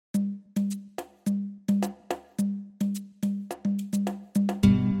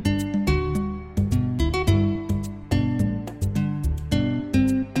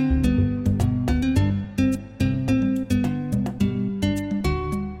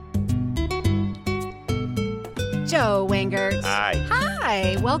Joe Wengert. Hi.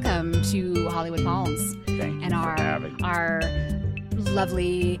 Hi. Welcome to Hollywood Palms. Thank you And for having me. our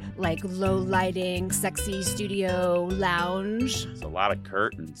lovely, low lighting, sexy studio lounge. There's a lot of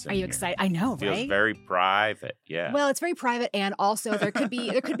curtains. Are you excited? I know, Feels right? very private. Yeah. Well, it's very private, and also there could be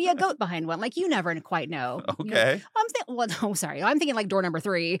a goat behind one. You never quite know. Okay. I'm thinking like door number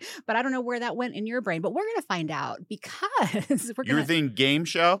 3, but I don't know where that went in your brain. But we're gonna find out because You were thinking game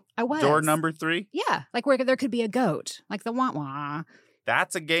show? I was Door number 3? Yeah, where there could be a goat, like the wah wah.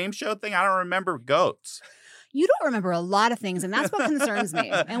 That's a game show thing? I don't remember goats. You don't remember a lot of things, and that's what concerns me.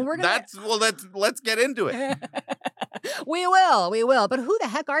 And we're gonna let's get into it. We will. But who the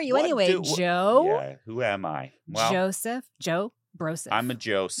heck are you anyway, Joe? Yeah, who am I? Well, Joe Broseph. I'm a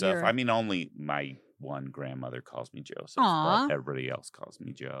Joseph. Only my one grandmother calls me Joseph. Aw. But everybody else calls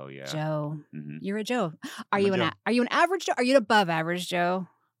me Joe. Yeah. Joe. Mm-hmm. You're a Joe. Are I'm you a Joe. are you an average Joe? Are you an above average Joe?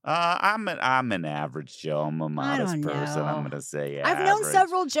 I'm an average Joe. I'm a modest person. I'm gonna say I've known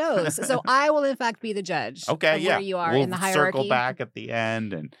several Joes, so I will in fact be the judge. Okay, of yeah. Where you are We'll in the hierarchy. circle back at the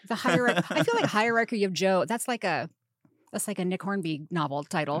end and the hierarchy. I feel like hierarchy of Joe. That's like a Nick Hornby novel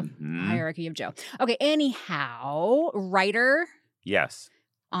title. Mhm. Hierarchy of Joe. Okay. Anyhow, writer yes.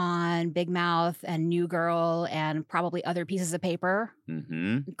 on Big Mouth and New Girl and probably other pieces of paper.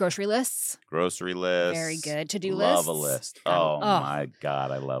 Mm-hmm. Grocery lists. Grocery list. Very good. To-do lists. Love a list. Oh my God,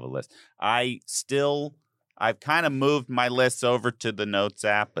 I love a list. I've kind of moved my lists over to the Notes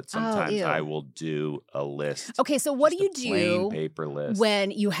app, but sometimes ew. I will do a list. Okay, so what Just do a you plain do paper list.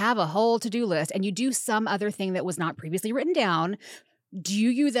 when you have a whole to-do list and you do some other thing that was not previously written down? Do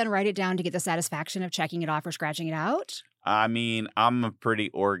you then write it down to get the satisfaction of checking it off or scratching it out? I mean, I'm a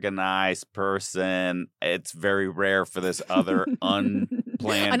pretty organized person. It's very rare for this other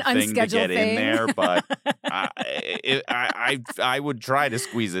unplanned thing to get in there, but I would try to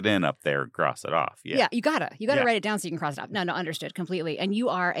squeeze it in up there and cross it off. Yeah, you gotta write it down so you can cross it off. No, understood completely. And you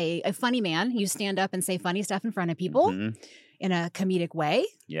are a funny man. You stand up and say funny stuff in front of people in a comedic way.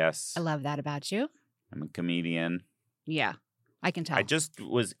 Yes. I love that about you. I'm a comedian. Yeah, I can tell. I just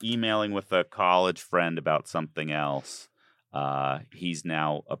was emailing with a college friend about something else. He's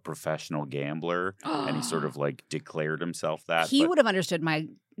now a professional gambler, and he sort of declared himself that. He would have understood my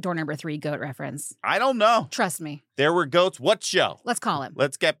door number 3 goat reference. I don't know. Trust me. There were goats. What show? Let's call him.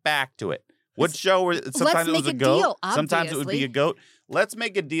 Let's get back to it. What show? Sometimes it was a goat. Deal, sometimes it would be a goat. Let's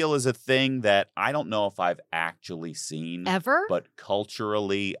Make a Deal is a thing that I don't know if I've actually seen. Ever? But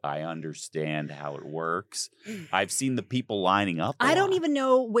culturally, I understand how it works. I've seen the people lining up. I don't even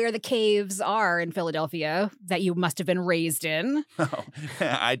know where the caves are in Philadelphia that you must have been raised in. Oh,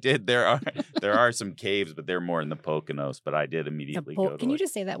 I did. There are some caves, but they're more in the Poconos. But I did immediately go to Can you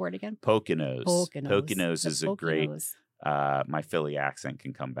just say that word again? Poconos. Poconos is a great... my Philly accent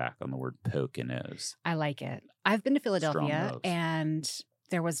can come back on the word Poconos. I like it. I've been to Philadelphia, and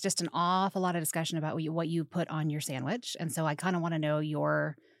there was just an awful lot of discussion about what you put on your sandwich. And so I kind of want to know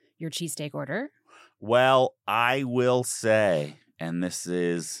your cheesesteak order. Well, I will say, and this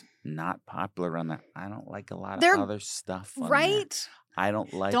is not popular on that, I don't like a lot of other stuff on right? there. I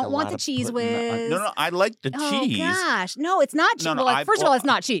don't like. Don't want the cheese whiz. No, I like the cheese. Oh gosh, no, it's not cheese. No, first of all, it's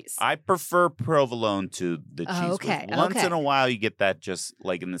not cheese. I prefer provolone to the cheese. Okay, whiz. Once in a while, you get that just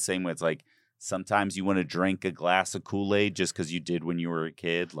in the same way. It's sometimes you want to drink a glass of Kool-Aid just because you did when you were a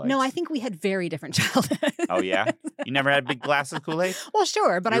kid. No, I think we had very different childhoods. Oh yeah, you never had a big glass of Kool-Aid? Well,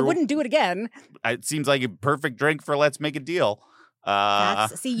 sure, but I wouldn't do it again. It seems like a perfect drink for Let's Make a Deal.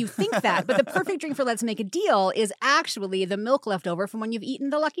 See, you think that, but the perfect drink for Let's Make a Deal is actually the milk left over from when you've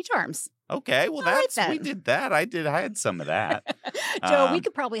eaten the Lucky Charms. Okay, well, we did that. I had some of that. Joe, we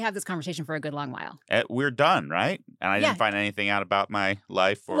could probably have this conversation for a good long while. We're done, right? And I didn't find anything out about my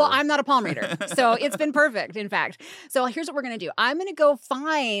life. Well, I'm not a palm reader, so it's been perfect, in fact. So here's what we're going to do. I'm going to go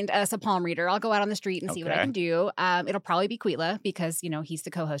find us a palm reader. I'll go out on the street and see what I can do. It'll probably be Quitla because, he's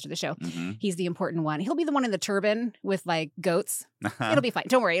the co-host of the show. Mm-hmm. He's the important one. He'll be the one in the turban with, goats. It'll be fine.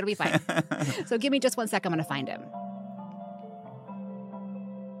 Don't worry. It'll be fine. So give me just 1 sec. I'm going to find him.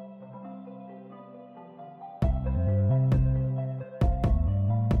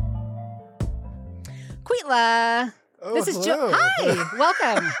 Quitla. Oh, this is hello. Hi,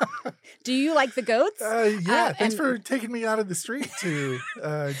 welcome. Do you like the goats? Yeah, thanks for taking me out of the street to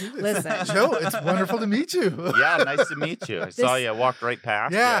do this. Listen. Joe, it's wonderful to meet you. Yeah, nice to meet you. I saw you walked right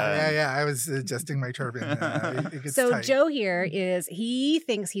past. Yeah. I was adjusting my turban. It gets so tight. Joe here he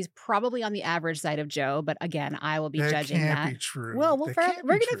thinks he's probably on the average side of Joe, but again, I will be judging that. That can't be true. Well, we're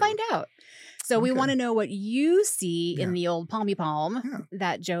going to find out. So we want to know what you see in the old palmy palm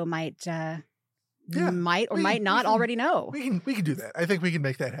that Joe might might or might not already know. We can do that. I think we can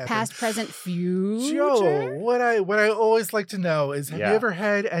make that happen. Past, present, future. Joe, what I always like to know is, have you ever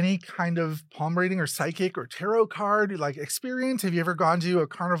had any kind of palm reading or psychic or tarot card like experience? Have you ever gone to a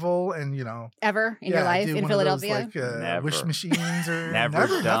carnival and ever in your life in Philadelphia? Never. Wish machines or never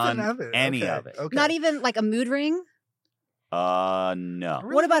done any of it. Okay. Not even like a mood ring. No.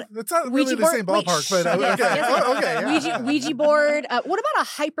 Really? What about that's not Ouija really the same board? ballpark, but Yes, okay. yes. Okay. Yeah. Ouija board. What about a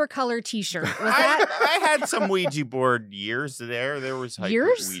hypercolor T-shirt? Was that I had some Ouija board years there. There was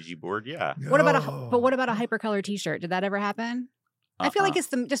years? Ouija board, yeah. What about a hypercolor T-shirt? Did that ever happen? I feel like it's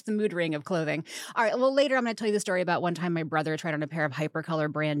just the mood ring of clothing. All right. Well, later I'm going to tell you the story about one time my brother tried on a pair of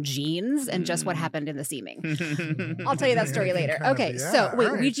hypercolor brand jeans and just what happened in the seaming. I'll tell you that story later. Okay. So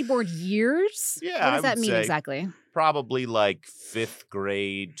wait, Ouija board years? Yeah. What does that mean exactly? Probably like 5th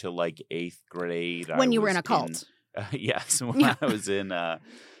grade to like 8th grade. When you were in a cult. Yes. When I was in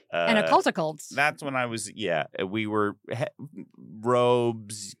and a cult. That's when I was, we were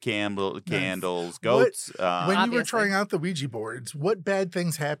robes, candles, goats. When you were trying out the Ouija boards, what bad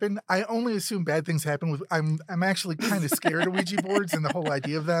things happen? I only assume bad things happen with. I'm actually kind of scared of Ouija boards and the whole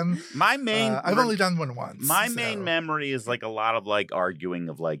idea of them. I've only done one once. My main memory is like a lot of like arguing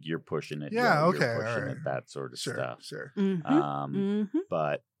of like you're pushing it. Yeah, you're okay, pushing right. it, that sort of stuff. Sure.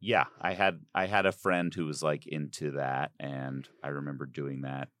 But yeah, I had a friend who was like into that, and I remember doing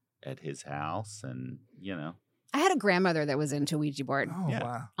that at his house, and I had a grandmother that was into Ouija board. Oh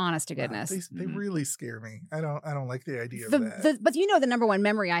wow! Honest to goodness, they really scare me. I don't like the idea of that. But the number one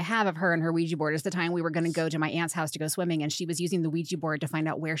memory I have of her and her Ouija board is the time we were going to go to my aunt's house to go swimming, and she was using the Ouija board to find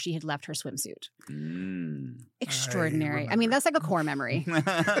out where she had left her swimsuit. Extraordinary. I mean, that's like a core memory.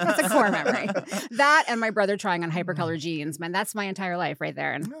 That's a core memory. That and my brother trying on hypercolor jeans, man. That's my entire life right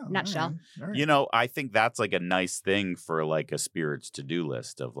there in nutshell. All right. I think that's like a nice thing for like a spirits to-do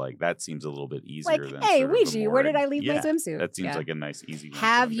list of like that seems a little bit easier than hey, Ouija, where did I leave my swimsuit? That seems like a nice, easy one.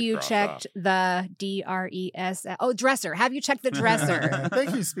 Have you checked the DRES? Oh, dresser. Have you checked the dresser?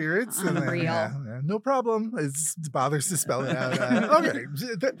 Thank you, spirits. Unreal. No problem. It bothers to spell it out. Okay.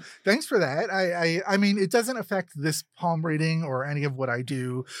 Thanks for that. I mean, it doesn't affect this palm reading or any of what I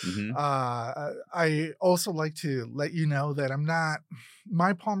do. I also like to let you know that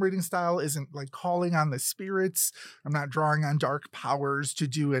my palm reading style isn't like calling on the spirits. I'm not drawing on dark powers to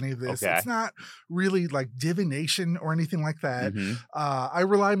do any of this. Okay. It's not really like divination or anything like that. I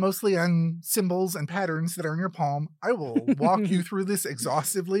rely mostly on symbols and patterns that are in your palm. I will walk you through this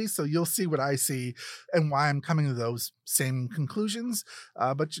exhaustively, so you'll see what I see and why I'm coming to those same conclusions.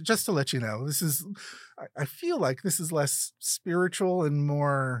 But just to let you know, I feel like this is less spiritual and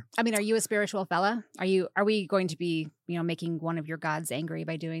more. I mean, are you a spiritual fella? Are we going to be, making one of your gods angry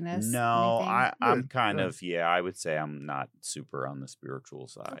by doing this? No, I'm kind of, I would say I'm not super on the spiritual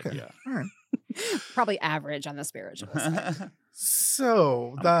side. Okay. Yeah. All right. Probably average on the spiritual side.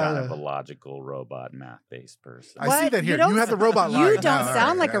 So I'm kind of a logical robot math-based person. I see that here. You have the robot line. You don't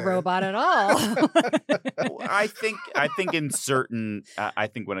sound like a robot at all. I think in certain, I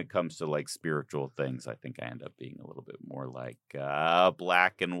think when it comes to like spiritual things, I think I end up being a little bit more like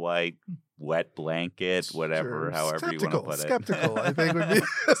black and white, wet blanket, whatever, however you want to put it. Skeptical, I think would be.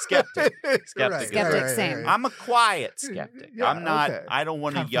 Skeptic. Skeptic, same. I'm a quiet skeptic. Yeah, I'm not, okay. I don't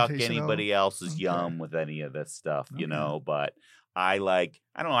want to yuck anybody else's yum with any of this stuff, but I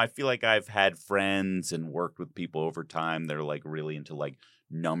don't know, I feel like I've had friends and worked with people over time that are like really into like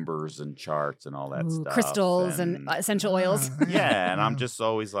numbers and charts and all that stuff. Crystals and essential oils. Yeah, and I'm just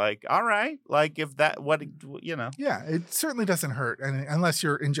always like, all right, like if that, Yeah, it certainly doesn't hurt, and unless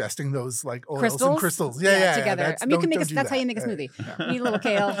you're ingesting those like oils and crystals. Yeah, together. I mean, you can make that's how you make a smoothie. You need a little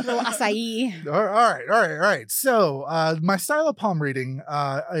kale, a little acai. All right. So my style of palm reading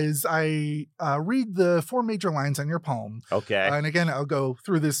is I read the 4 major lines on your palm. Okay. And again, I'll go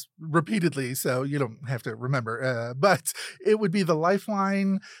through this repeatedly, so you don't have to remember. But it would be the lifeline,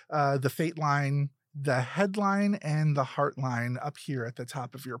 the fate line, the headline, and the heart line up here at the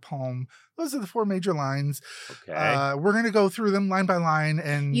top of your palm. Those are the 4 major lines. Okay. We're going to go through them line by line,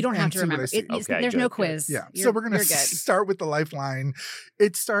 and you don't have to remember. There's no quiz. Yeah. So we're going to start with the lifeline.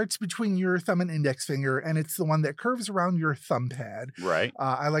 It starts between your thumb and index finger, and it's the one that curves around your thumb pad. Right.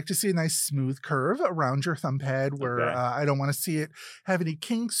 I like to see a nice smooth curve around your thumb pad where I don't want to see it have any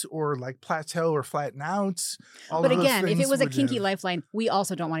kinks or like plateau or flatten out. But again, if it was a kinky lifeline, we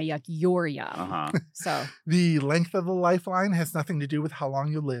also don't want to yuck your yum. So the length of the lifeline has nothing to do with how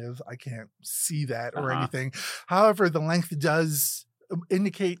long you live. I can't see that or anything. However, the length does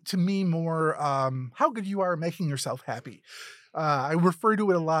indicate to me more how good you are making yourself happy. I refer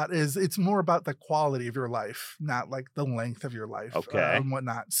to it a lot as it's more about the quality of your life, not like the length of your life and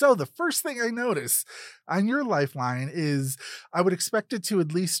whatnot. So the first thing I notice on your lifeline is I would expect it to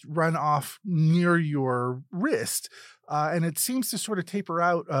at least run off near your wrist. And it seems to sort of taper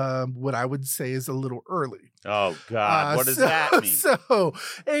out what I would say is a little early. Oh, God. What does that mean? So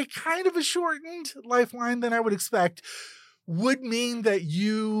a kind of a shortened lifeline than I would expect would mean that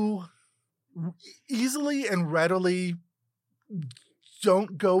you easily and readily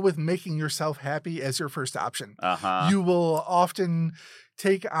don't go with making yourself happy as your first option. You will often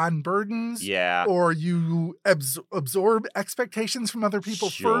take on burdens or you absorb expectations from other people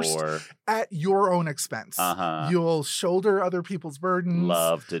first at your own expense. You'll shoulder other people's burdens.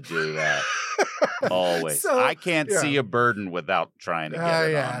 Love to do that. Always. So, I can't see a burden without trying to get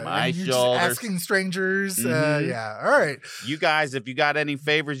it on my shoulders. Just asking strangers. All right. You guys, if you got any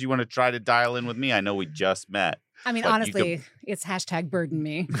favors you want to try to dial in with me, I know we just met. I mean, honestly, it's hashtag burden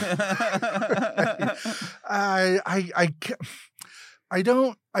me. I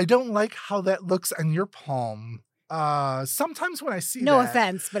don't like how that looks on your palm. Sometimes when I see no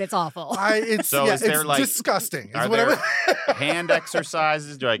offense, but it's awful. It's disgusting. Are there hand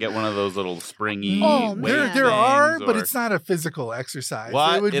exercises? Do I get one of those little springy? There are, but it's not a physical exercise.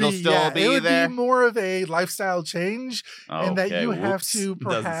 What? It'll still be there. It would be more of a lifestyle change, and that you have to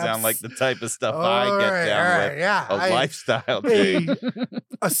perhaps. Doesn't sound like the type of stuff I get down with. Yeah, lifestyle change.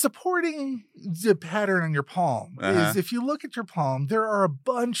 A supporting the pattern on your palm is if you look at your palm, there are a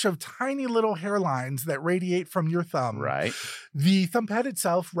bunch of tiny little hairlines that radiate from your thumb. Right. The thumb pad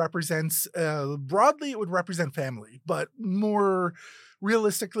itself represents, broadly, it would represent family, but more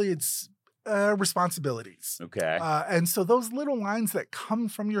realistically, it's responsibilities. Okay. And so those little lines that come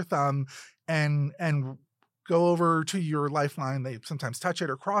from your thumb and go over to your lifeline, they sometimes touch it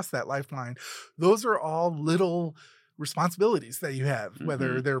or cross that lifeline. Those are all little responsibilities that you have,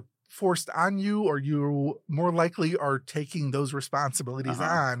 whether they're forced on you or you more likely are taking those responsibilities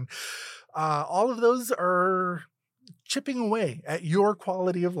on. All of those are chipping away at your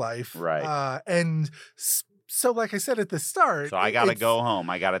quality of life. Right. And so like I said at the start. So I got to go home.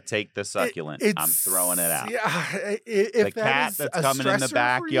 I got to take the succulent. I'm throwing it out. Yeah. The cat that's coming in the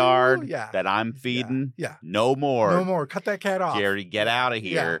backyard that I'm feeding. No more. No more. Cut that cat off. Jerry, get out of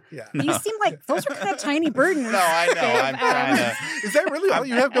here. No. You seem like those are kind of tiny burdens. No, I know. I'm trying to. Is that really all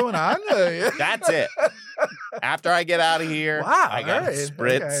you have going on? That's it. After I get out of here, I got to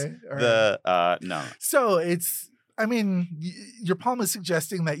spritz no. So it's, I mean, your palm is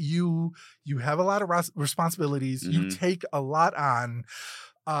suggesting that you have a lot of responsibilities. You take a lot on.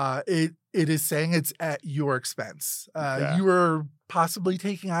 It is saying it's at your expense. You are possibly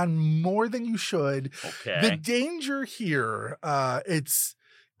taking on more than you should. Okay. The danger here,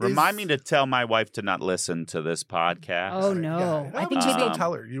 Remind me to tell my wife to not listen to this podcast. Oh, no. I think maybe I'll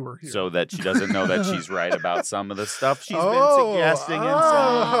tell her you were here. So that she doesn't know that she's right about some of the stuff she's been suggesting.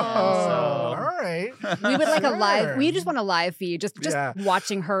 All right. We would like a live, we just want a live feed, just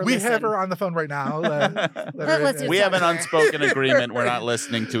watching her We listen. have her on the phone right now. We have an unspoken agreement. We're not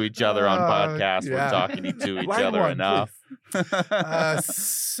listening to each other on podcasts. We're talking to each other enough.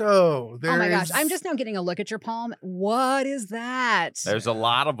 So there's... Oh my gosh, I'm just now getting a look at your palm. What is that? There's a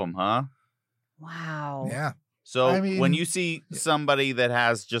lot of them, huh? Wow. Yeah. So when you see somebody that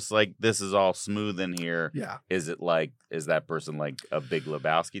has just like, this is all smooth in here, is that person like a Big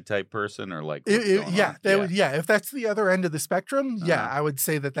Lebowski type person or like? If that's the other end of the spectrum, I would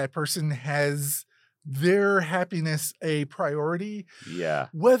say that person has their happiness a priority. Yeah.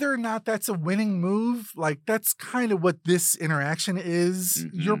 Whether or not that's a winning move, like that's kind of what this interaction is.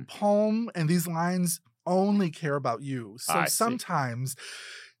 Your palm and these lines only care about you. So sometimes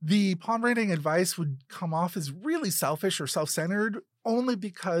the palm reading advice would come off as really selfish or self-centered only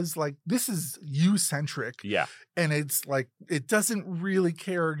because like this is you-centric. Yeah. And it's like it doesn't really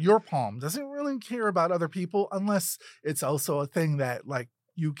care, your palm doesn't really care about other people unless it's also a thing that like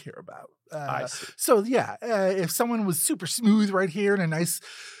you care about. So if someone was super smooth right here and a nice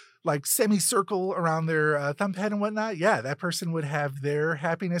like semicircle around their thumb pad and whatnot, that person would have their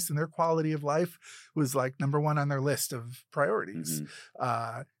happiness and their quality of life was like number one on their list of priorities.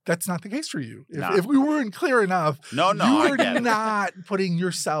 That's not the case for you. If we weren't clear enough, you are not putting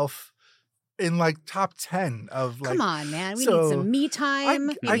yourself in like top 10 of like. Come on, man. We need some me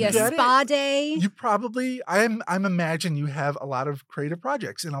time. Maybe a spa day. You probably, I'm imagine you have a lot of creative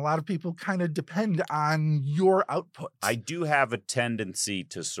projects and a lot of people kind of depend on your output. I do have a tendency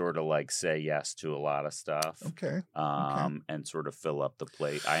to sort of like say yes to a lot of stuff. Okay. And sort of fill up the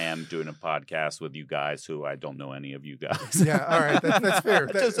plate. I am doing a podcast with you guys who I don't know any of you guys. Yeah, all right. That's fair.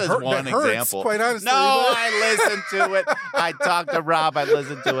 Just as one example. Quite honestly. No, I listened to it. I talked to Rob. I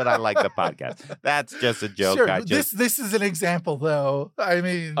listened to it. I like the podcast. That's just a joke. Sure. This is an example, though. I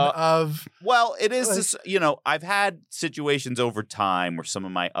mean, of. Well, it is, this, you know, I've had situations over time where some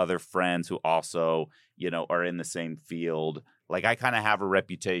of my other friends who also, you know, are in the same field, like I kind of have a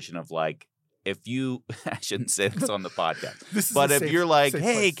reputation of like, if you, I shouldn't say this on the podcast, but if you're like,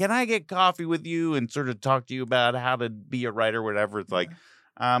 hey, place. Can I get coffee with you and sort of talk to you about how to be a writer or whatever, it's like,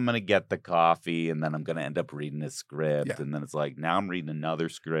 I'm going to get the coffee and then I'm going to end up reading a script. Yeah. And then it's like, now I'm reading another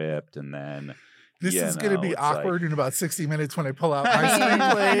script and then. This is going to be awkward in about 60 minutes when I pull out my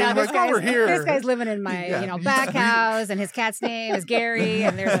screenplay. I'm like, we're here. This guy's living in my, back house, and his cat's name is Gary,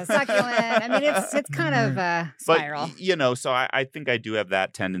 and there's a succulent. I mean, it's kind of a spiral. But, you know, so I think I do have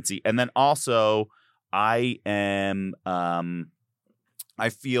that tendency. And then also, I am, I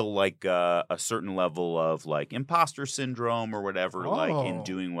feel like a certain level of like imposter syndrome or whatever, like in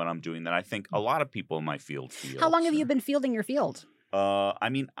doing what I'm doing that I think a lot of people in my field feel. How long have you been fielding your field? I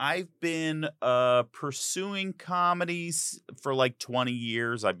mean, I've been pursuing comedies for like 20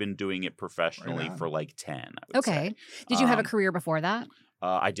 years. I've been doing it professionally for like 10. I would say. Did you have a career before that?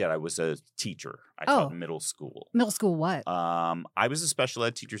 I did. I was a teacher. I taught middle school. Middle school what? I was a special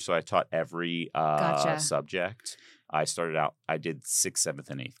ed teacher, so I taught every subject. I started out, I did 6th, 7th,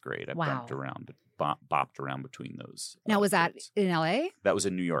 and 8th grade. I bopped around between those. Now, was that in LA? That was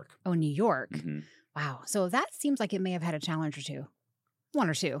in New York. Oh, New York. Mm-hmm. Wow. So that seems like it may have had a challenge or two. 1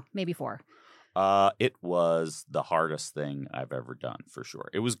 or 2, maybe 4. It was the hardest thing I've ever done, for sure.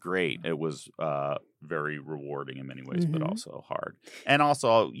 It was great. It was very rewarding in many ways, but also hard. And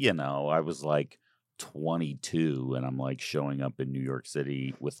also, you know, I was like 22 and I'm like showing up in New York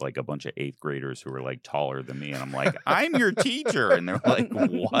City with like a bunch of 8th graders who were like taller than me. And I'm like, I'm your teacher. And they're like,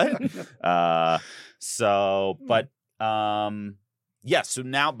 what? Yeah, so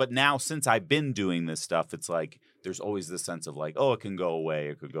now since I've been doing this stuff, it's like there's always this sense of like, oh, it can go away.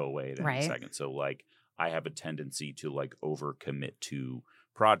 It could go away at any second. So like I have a tendency to like overcommit to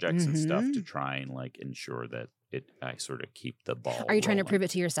projects and stuff to try and like ensure that I sort of keep the ball. Are you trying to prove it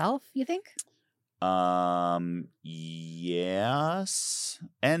to yourself, you think? Yes.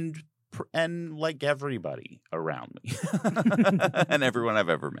 And like everybody around me and everyone I've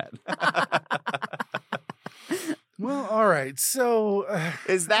ever met. Well, all right. So,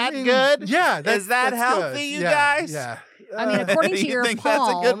 is that good? Yeah. Is that healthy, you guys? Yeah. I mean, according to your think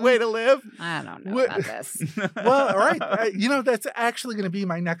palm, that's a good way to live? I don't know about this. Well, all right. You know, that's actually going to be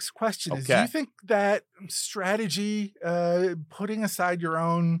my next question. Is, do you think that strategy, putting aside your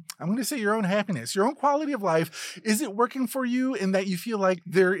own, I'm going to say your own happiness, your own quality of life, is it working for you in that you feel like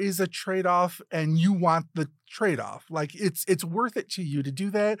there is a trade-off and you want the trade-off? Like it's worth it to you to do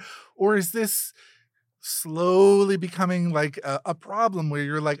that? Or is this slowly becoming like a problem where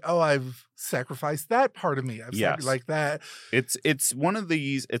you're like, oh, I've sacrificed that part of me. Like that. It's one of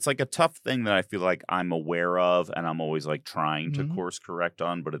these, it's like a tough thing that I feel like I'm aware of and I'm always like trying to course correct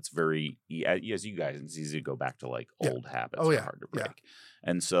on, but it's very, as you guys, it's easy to go back to like old habits that are hard to break. Yeah.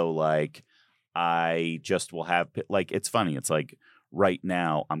 And so like, I just will have, like, it's funny. It's like right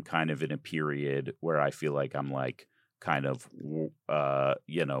now I'm kind of in a period where I feel like I'm like, kind of,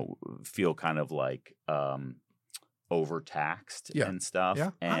 feel kind of like overtaxed and stuff.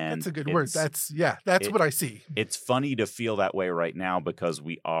 Yeah, and that's a good word. That's what I see. It's funny to feel that way right now because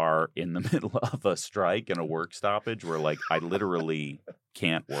we are in the middle of a strike and a work stoppage where like I literally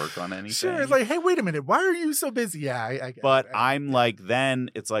can't work on anything. Sure, it's like, hey, wait a minute, why are you so busy? Yeah, I get but I'm like, then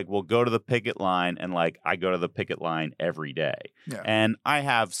it's like, we'll go to the picket line, and like I go to the picket line every day. Yeah. And I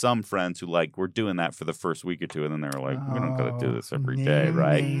have some friends who like we're doing that for the first week or two, and then they're like, we don't gotta do this every day,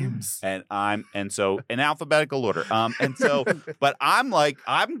 right? Names. And so in alphabetical order. And so, but I'm like,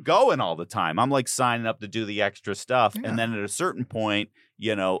 I'm going all the time. I'm like signing up to do the extra stuff, and then at a certain point,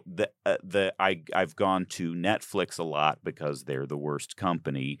 you know, I've gone to Netflix a lot because they're the worst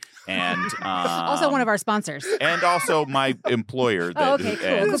company, and also one of our sponsors, and also my employer. Cool.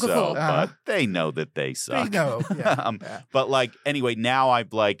 But they know that they suck. They know. Yeah. But like anyway, now I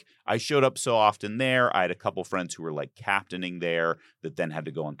showed up so often there. I had a couple friends who were like captaining there that then had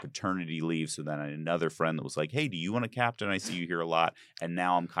to go on paternity leave. So then I had another friend that was like, "Hey, do you want to captain? I see you here a lot." And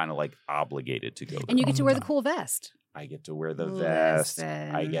now I'm kind of like obligated to go there. And you get to wear the cool vest. I get to wear the vest.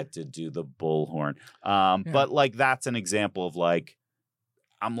 I get to do the bullhorn. But like that's an example of like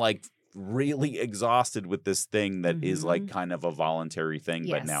I'm like really exhausted with this thing that is like kind of a voluntary thing,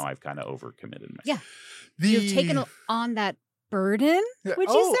 but now I've kind of overcommitted myself. Yeah. You've taken on that burden, would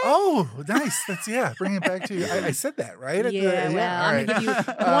you say? Oh, nice. That's bring it back to you. I said that, right? I'm going to give you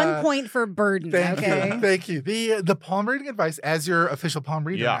 1 point for burden. Thank you. The palm reading advice, as your official palm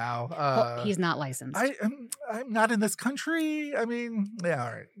reader now. He's not licensed. I'm not in this country. I mean, all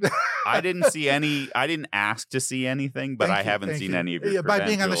right. I didn't ask to see anything, but I haven't seen any of your by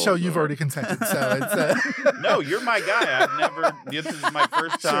being on the show, you've already consented. So it's no, you're my guy. I've never. This is my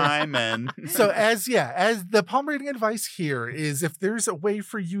first time, and so as the palm reading advice here is if there's a way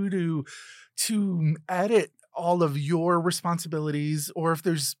for you to edit all of your responsibilities, or if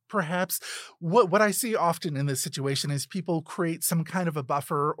there's perhaps what I see often in this situation is people create some kind of a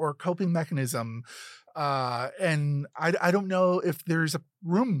buffer or coping mechanism. And I don't know if there's a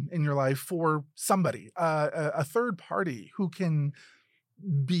room in your life for somebody, a third party who can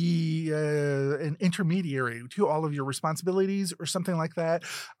be an intermediary to all of your responsibilities or something like that.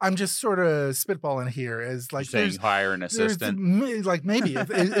 I'm just sort of spitballing here as like saying hire an assistant. Like maybe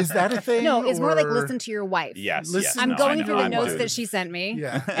is that a thing? No, it's more like listen to your wife. Yes, I'm going through the notes that she sent me.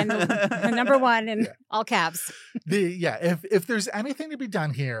 Yeah, and the number one in all caps. If there's anything to be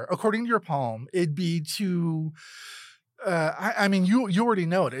done here, according to your palm, it'd be to. I mean, you already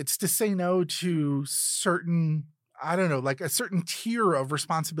know it. It's to say no to certain. I don't know, like a certain tier of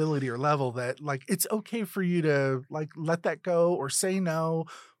responsibility or level that like it's okay for you to like let that go or say no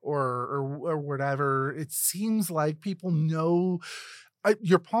or whatever. It seems like people know.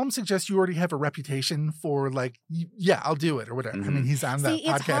 Your palm suggests you already have a reputation for like, I'll do it or whatever. I mean, he's on that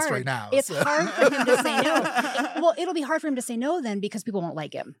podcast right now. It's hard for him to say no. It'll be hard for him to say no then because people won't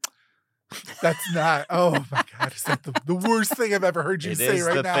like him. That's not. Oh my God! Is that the worst thing I've ever heard you say right now?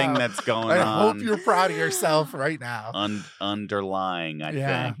 It is the thing that's going on. I hope you're proud of yourself right now. Underlying, I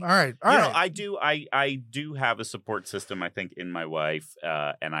think. All right. You know, I do have a support system. I think in my wife,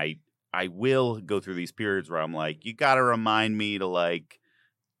 and I will go through these periods where I'm like, you got to remind me to like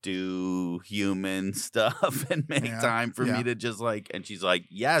do human stuff and make time for me to just like, and she's like,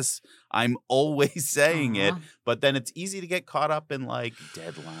 yes, I'm always saying it, but then it's easy to get caught up in like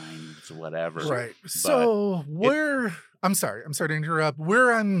deadlines or whatever. Right. But so I'm sorry to interrupt.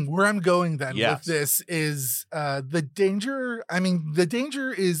 Where I'm going then with this is the danger. I mean, the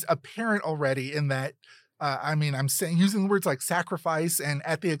danger is apparent already in that I mean, I'm saying using the words like sacrifice and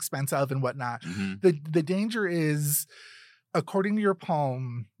at the expense of and whatnot. The danger is, according to your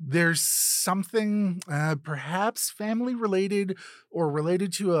palm, there's something perhaps family related or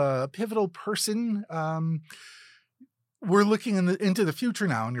related to a pivotal person. We're looking into the future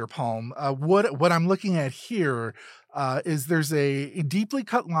now in your palm. What I'm looking at here is there's a deeply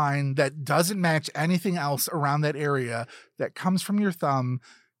cut line that doesn't match anything else around that area that comes from your thumb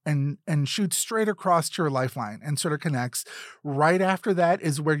and shoots straight across to your lifeline and sort of connects. Right after that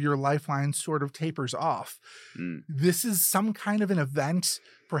is where your lifeline sort of tapers off. This is some kind of an event,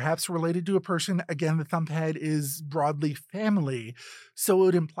 perhaps related to a person. Again, the thumb pad is broadly family. So it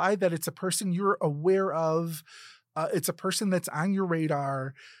would imply that it's a person you're aware of. It's a person that's on your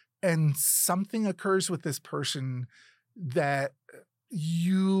radar, and something occurs with this person that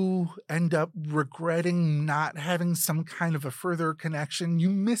you end up regretting not having some kind of a further connection. You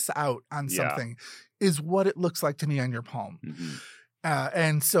miss out on something is what it looks like to me on your palm.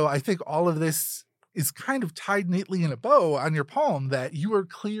 And so I think all of this is kind of tied neatly in a bow on your palm, that you are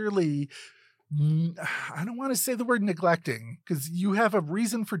clearly, I don't want to say the word neglecting because you have a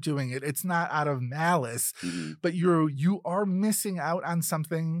reason for doing it. It's not out of malice, but you are missing out on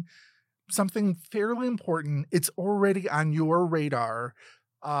something fairly important. It's already on your radar,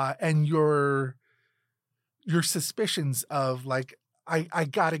 and your suspicions of like, I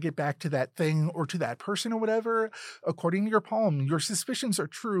got to get back to that thing or to that person or whatever. According to your palm, your suspicions are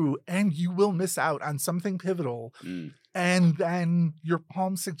true and you will miss out on something pivotal. And then your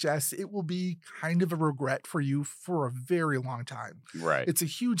palm suggests it will be kind of a regret for you for a very long time. Right. It's a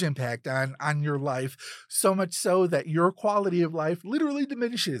huge impact on your life, so much so that your quality of life literally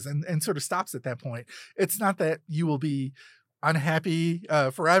diminishes and sort of stops at that point. It's not that you will be unhappy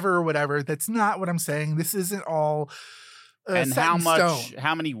forever or whatever. That's not what I'm saying. This isn't all and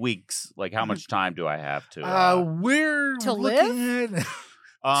how many weeks, like how much time do I have to we're to live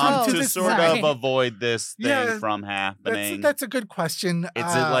to sort of avoid this thing from happening? That's a good question.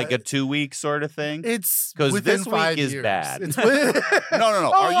 Is it like a 2-week sort of thing? It's because this week is bad.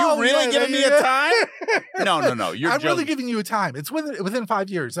 No. Are you really giving me a time? No. I'm really giving you a time. It's within 5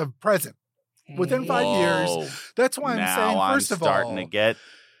 years of present. within 5 years. That's why I'm saying, first of all, starting to get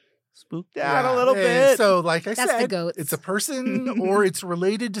spooked out a little bit. So, like I That's said, the goats. it's a person or it's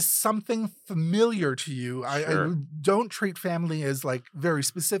related to something familiar to you. I don't treat family as like very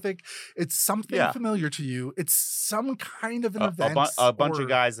specific. It's something familiar to you. It's some kind of an event. A bunch of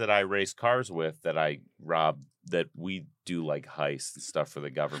guys that I race cars with that I rob, that we do like heists and stuff for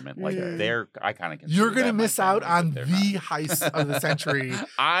the government. Like I kind of consider you're going to miss out on the heist of the century.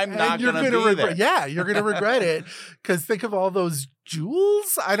 I'm not going to be regret. Yeah, you're going to regret it because think of all those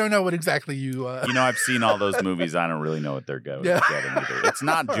jewels. I don't know what exactly you. I've seen all those movies. I don't really know what they're getting either. It's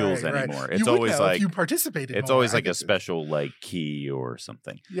not jewels anymore. It's always like if you participated. It's always like a special like key or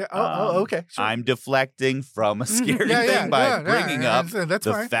something. Yeah. Okay. Sure. I'm deflecting from a scary thing by bringing up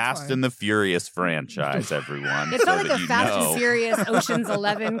the Fast and the Furious franchise. Everyone, it's not like a Fast and Furious Ocean's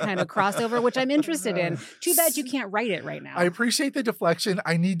 11 kind of crossover, which I'm interested in. Too bad you can't write it right now. I appreciate the deflection.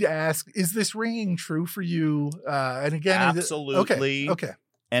 I need to ask: is this ringing true for you? And again, absolutely. Okay.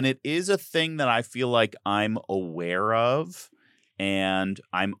 And it is a thing that I feel like I'm aware of, and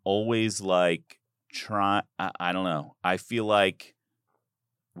I'm always like I don't know. I feel like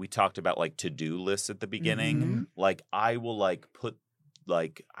we talked about like to-do lists at the beginning. Mm-hmm. Like I will like put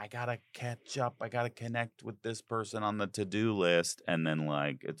like I gotta catch up. I gotta connect with this person on the to-do list, and then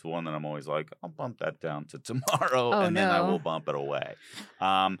like it's one that I'm always like, I'll bump that down to tomorrow, and then I will bump it away.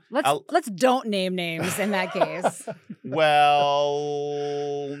 Let's don't name names in that case.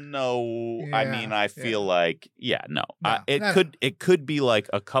 Well, no. I mean, I feel like it could be like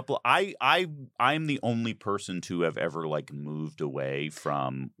a couple. I'm the only person to have ever like moved away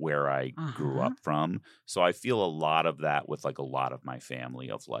from where I grew up from, so I feel a lot of that with like a lot of my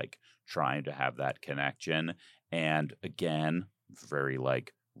family of like trying to have that connection. And again, very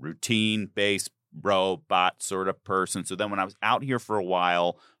like routine based robot sort of person. So then when I was out here for a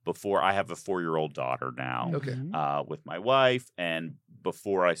while, before I have a 4-year-old daughter now, with my wife, and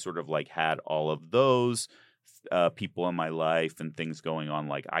before I sort of like had all of those people in my life and things going on,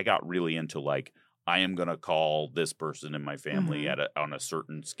 like I got really into like I am going to call this person in my family on a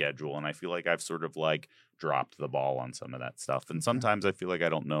certain schedule. And I feel like I've sort of like dropped the ball on some of that stuff. And sometimes I feel like I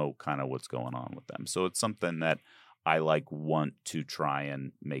don't know kind of what's going on with them. So it's something that I like want to try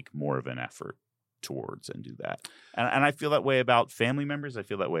and make more of an effort towards and do that. And I feel that way about family members. I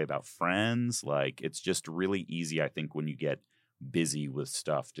feel that way about friends. Like it's just really easy, I think, when you get busy with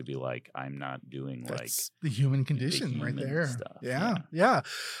stuff to be like, I'm not doing That's the human condition right there. Stuff. Yeah.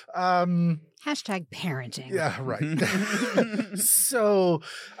 Hashtag parenting. Yeah, right. So,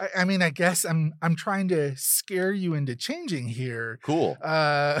 I mean, I guess I'm trying to scare you into changing here. Cool.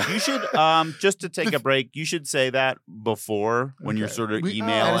 You should, just to take a break, you should say that before when you're sort of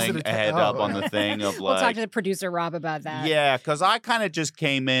emailing a head up on the thing of like. We'll talk to the producer, Rob, about that. Yeah, because I kind of just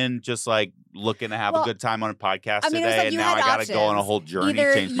came in just like looking to have a good time on a podcast today, and now I got to go on a whole journey,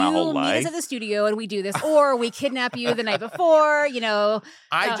 change my whole life. Either you meet us at the studio and we do this, or we kidnap you the night before,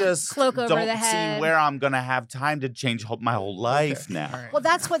 I just cloak over don't the head. see where I'm going to have time to change my whole life now. Right. Well,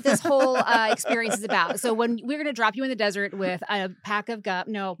 that's what this whole experience is about. So when we're going to drop you in the desert with a pack of gum,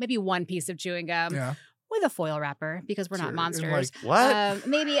 maybe one piece of chewing gum. Yeah. With a foil wrapper because we're not monsters. Like, what?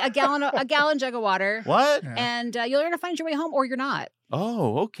 Maybe a gallon jug of water. What? Yeah. And you're going to find your way home, or you're not.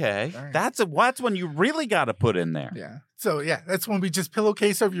 Oh, okay. Right. That's when you really got to put in there. Yeah. So that's when we just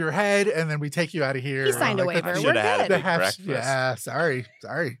pillowcase over your head and then we take you out of here. He signed a waiver. Should have had a big breakfast. Yeah. Sorry.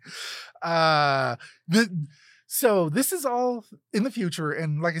 So this is all in the future,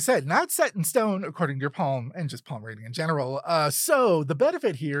 and like I said, not set in stone according to your palm and just palm reading in general. So the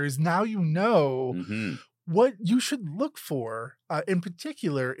benefit here is now you know what you should look for. In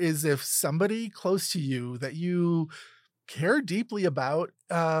particular, is if somebody close to you that you care deeply about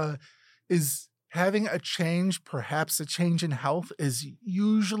is having a change, perhaps a change in health is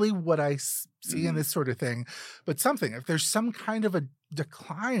usually what I see in this sort of thing. But if there's some kind of a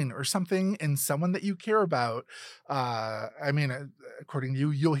decline or something in someone that you care about, according to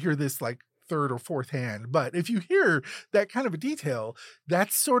you, you'll hear this like third or fourth hand. But if you hear that kind of a detail,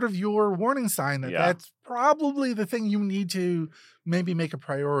 that's sort of your warning sign that that's probably the thing you need to maybe make a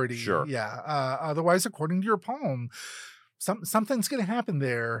priority. Sure. Yeah. Otherwise, according to your palm, something's going to happen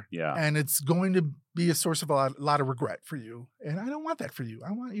there, and it's going to be a source of a lot of regret for you. And I don't want that for you.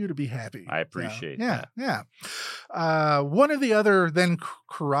 I want you to be happy. I appreciate that. Yeah. One of the other then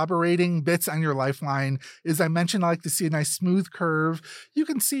corroborating bits on your lifeline is I mentioned I like to see a nice smooth curve. You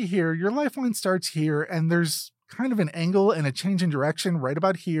can see here, your lifeline starts here, and there's kind of an angle and a change in direction right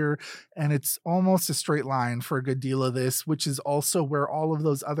about here, and it's almost a straight line for a good deal of this, which is also where all of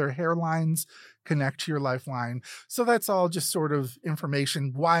those other hairlines connect to your lifeline. So that's all just sort of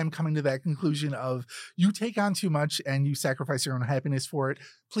information why I'm coming to that conclusion of you take on too much and you sacrifice your own happiness for it.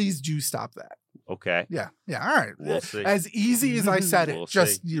 Please do stop that. Okay. Yeah. Yeah. All right. We'll see. As easy as I said it, We'll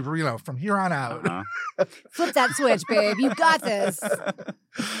just, see. you know, from here on out. Flip that switch, babe. You got this.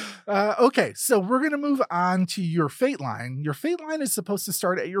 Okay, so we're going to move on to your fate line. Your fate line is supposed to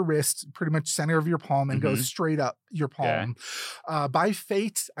start at your wrist, pretty much center of your palm, and go straight up your palm. By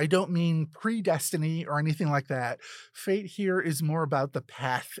fate, I don't mean predestiny or anything like that. Fate here is more about the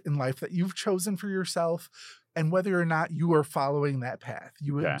path in life that you've chosen for yourself, and whether or not you are following that path.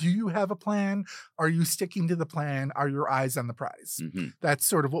 Do you have a plan? Are you sticking to the plan? Are your eyes on the prize? That's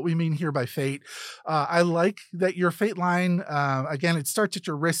sort of what we mean here by fate. I like that your fate line, again, it starts at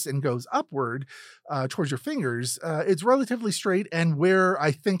your wrists and goes upward towards your fingers. It's relatively straight and where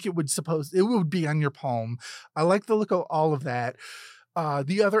I think it would be on your palm. I like the look of all of that.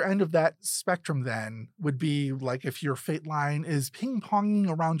 The other end of that spectrum then would be like if your fate line is ping-ponging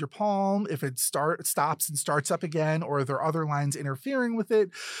around your palm, if it stops and starts up again, or there are other lines interfering with it.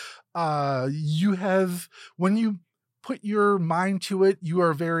 When you put your mind to it, you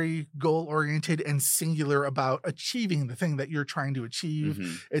are very goal-oriented and singular about achieving the thing that you're trying to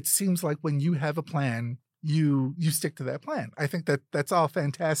achieve. It seems like when you have a plan, you stick to that plan. I think that's all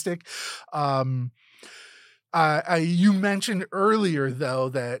fantastic. You mentioned earlier, though,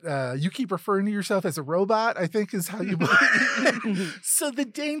 that you keep referring to yourself as a robot, I think is how you believe. So the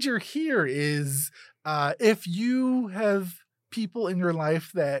danger here is if you have people in your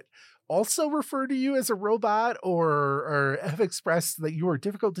life that also refer to you as a robot or have expressed that you are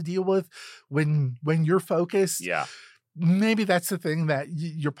difficult to deal with when you're focused. Maybe that's the thing that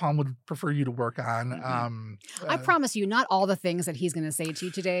your palm would prefer you to work on. I promise you, not all the things that he's going to say to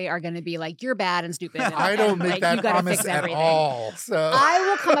you today are going to be like, you're bad and stupid. And, I don't make that promise at all. So I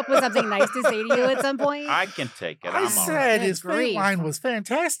will come up with something nice to say to you at some point. I can take it. I said his fate line was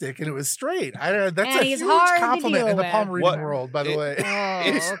fantastic and it was straight. That's a huge compliment in the palm reading world, by the way.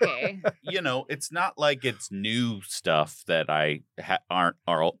 Oh, okay. You know, it's not like it's new stuff that I'm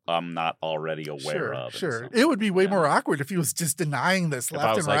not already aware of. Sure. It would be way more awkward if he was just denying this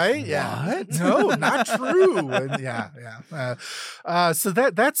left and right. What? No, not true. And so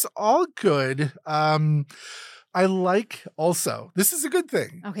that's all good. I like also, this is a good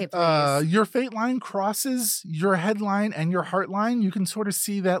thing. Okay, please. Your fate line crosses your headline and your heart line. You can sort of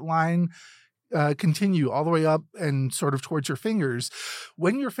see that line continue all the way up and sort of towards your fingers.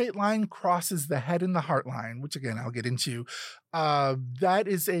 When your fate line crosses the head and the heart line, which again, I'll get into, that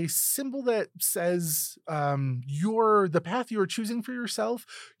is a symbol that says the path you're choosing for yourself,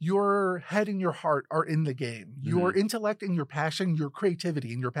 your head and your heart are in the game. Your intellect and your passion, your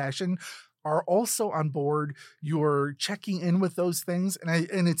creativity and your passion are also on board. You're checking in with those things.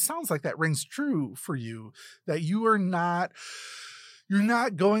 And it sounds like that rings true for you, that you're not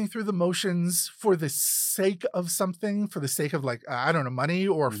going through the motions for the sake of something, for the sake of like, I don't know, money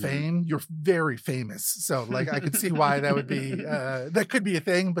or fame. You're very famous. So like, I could see why that would be, that could be a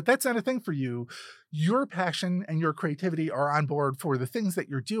thing, but that's not a thing for you. Your passion and your creativity are on board for the things that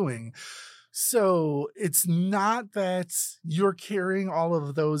you're doing. So it's not that you're carrying all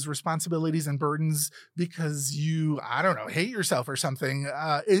of those responsibilities and burdens because you, I don't know, hate yourself or something.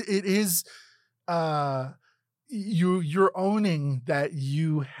 It is, you're owning that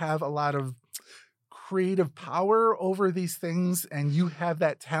you have a lot of creative power over these things and you have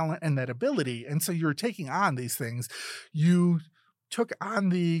that talent and that ability. And so you're taking on these things. You took on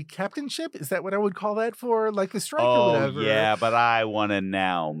the captainship. Is that what I would call that for like the strike or whatever? Yeah, but I want to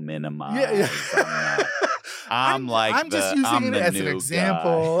now minimize. Yeah. I'm just using it as an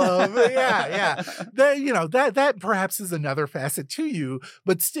example of that perhaps is another facet to you,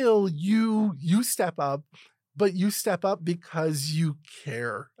 but still you step up. But you step up because you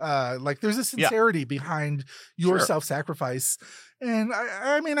care. Like there's a sincerity behind your self-sacrifice. And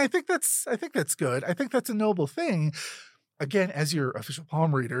I mean, I think that's good. I think that's a noble thing. Again, as your official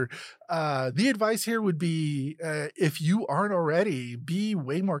palm reader, the advice here would be, if you aren't already, be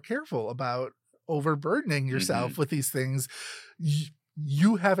way more careful about overburdening yourself with these things.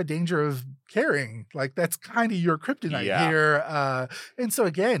 You have a danger of caring. Like that's kind of your kryptonite here. And so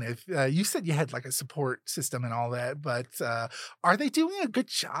again, if you said you had like a support system and all that, but are they doing a good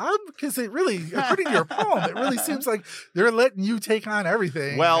job? Because it really, according to your poem, it really seems like they're letting you take on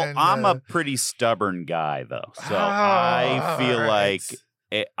everything. Well, I'm a pretty stubborn guy though. So I feel like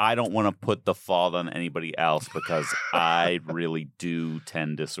I don't want to put the fault on anybody else because I really do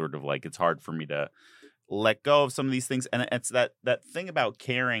tend to sort of like, it's hard for me to let go of some of these things. And it's that thing about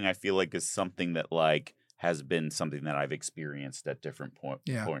caring, I feel like is something that like has been something that I've experienced at different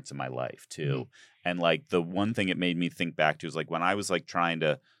points in my life too. Mm-hmm. And like the one thing it made me think back to is like when I was like trying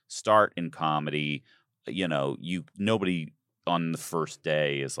to start in comedy, you know, nobody on the first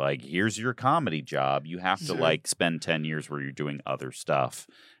day is like, here's your comedy job. You have to like spend 10 years where you're doing other stuff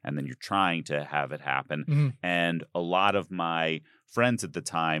and then you're trying to have it happen. Mm-hmm. And a lot of my friends at the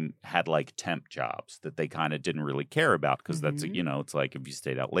time had like temp jobs that they kind of didn't really care about because that's, you know, it's like if you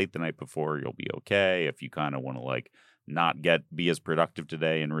stayed out late the night before, you'll be okay. If you kind of want to like not be as productive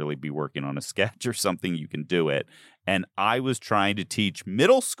today and really be working on a sketch or something, you can do it. And I was trying to teach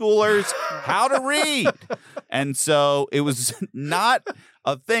middle schoolers how to read. And so it was not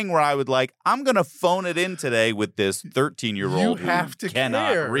a thing where I would like, I'm going to phone it in today with this 13-year-old who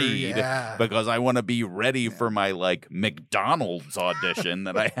cannot read because I want to be ready for my like McDonald's audition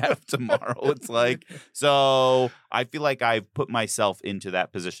that I have tomorrow. It's like, so I feel like I've put myself into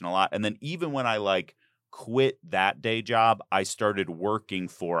that position a lot. And then even when I like quit that day job, I started working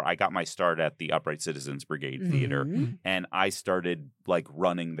I got my start at the Upright Citizens Brigade Theater, and I started like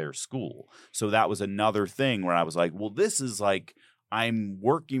running their school. So that was another thing where I was like, well, this is like, I'm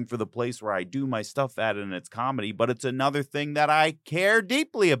working for the place where I do my stuff at and it's comedy, but it's another thing that I care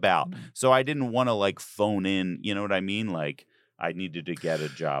deeply about. So I didn't want to like phone in, you know what I mean? Like I needed to get a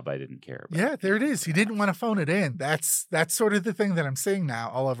job I didn't care about. Yeah, there it is. He didn't want to phone it in. That's sort of the thing that I'm seeing now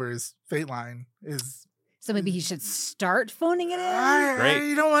all over his Fate line is. So maybe he should start phoning it in? Great.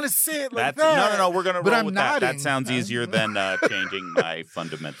 You don't want to say it like that. No. We're going to roll with that. That nodding. sounds easier than changing my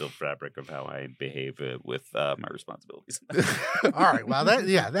fundamental fabric of how I behave with my responsibilities. All right. Well,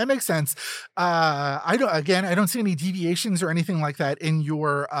 that makes sense. I don't see any deviations or anything like that in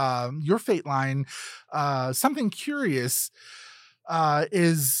your Fate line. Something curious.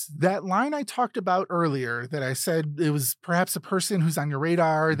 Is that line I talked about earlier that I said it was perhaps a person who's on your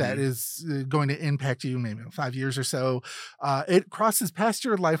radar that is going to impact you maybe 5 years or so. It crosses past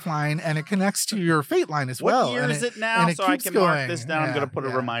your lifeline and it connects to your Fate line as well. What year is it now? So I can mark this down. I'm going to put a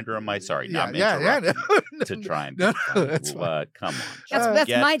reminder on my, to try and that's but come on. That's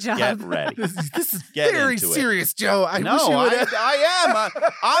my job. Get ready. This is very serious, Joe. I am.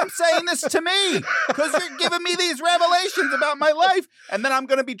 I'm saying this to me because you're giving me these revelations about my life. And then I'm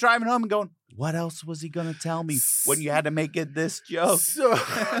going to be driving home and going, what else was he going to tell me when you had to make it this joke?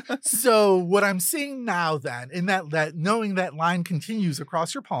 So what I'm seeing now then, in that knowing that line continues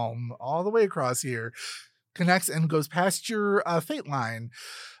across your palm, all the way across here, connects and goes past your Fate line,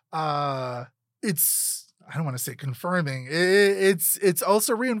 it's, I don't want to say confirming, it's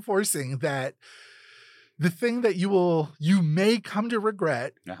also reinforcing that the thing that you may come to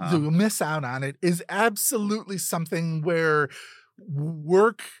regret, you'll miss out on it, is absolutely something where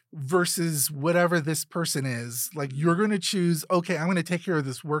work versus whatever this person is, like you're going to choose, okay, I'm going to take care of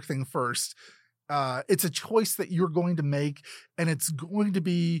this work thing first. It's a choice that you're going to make, and it's going to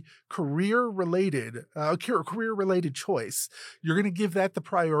be career-related choice. You're going to give that the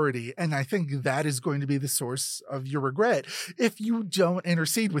priority, and I think that is going to be the source of your regret if you don't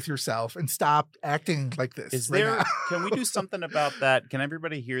intercede with yourself and stop acting like this. Can we do something about that? Can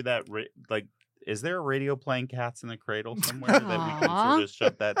everybody hear that? Is there a radio playing Cats in the Cradle somewhere that we can sort of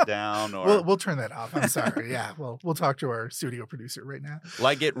shut that down? Or we'll turn that off. I'm sorry. Yeah, we'll talk to our studio producer right now.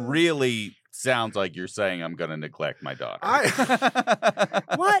 Like it really sounds like you're saying I'm going to neglect my daughter.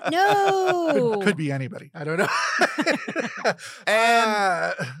 What? No. Could be anybody. I don't know.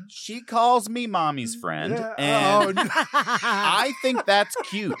 And she calls me mommy's friend. And I think that's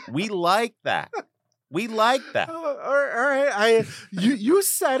cute. We like that. We like that. All right. You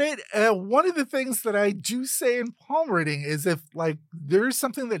said it. One of the things that I do say in palm reading is if like there's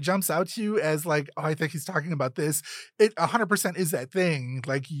something that jumps out to you as like, oh, I think he's talking about this, it 100% is that thing.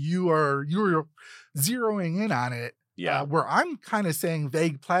 Like you're zeroing in on it. Yeah. Where I'm kind of saying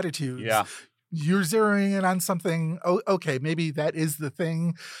vague platitudes. Yeah. You're zeroing in on something. Oh, okay, maybe that is the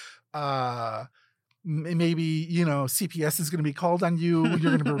thing. Maybe, CPS is going to be called on you.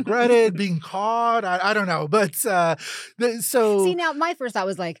 You're going to regret it, being caught. I don't know. But so. See, now my first thought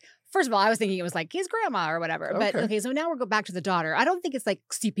was like, first of all, I was thinking it was like his grandma or whatever. Okay. But okay, so now we'll go back to the daughter. I don't think it's like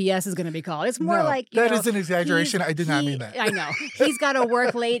CPS is going to be called. It's more like, that is an exaggeration. I did not mean that. I know. He's got to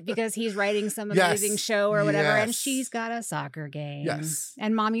work late because he's writing some amazing show or whatever. Yes. And she's got a soccer game. Yes.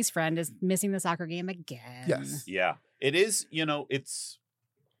 And mommy's friend is missing the soccer game again. Yes. Yeah. It is, it's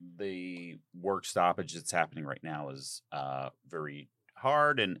the work stoppage that's happening right now is very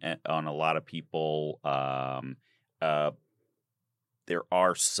hard and on a lot of people. there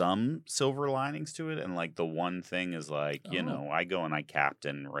are some silver linings to it, and like the one thing is like I go and I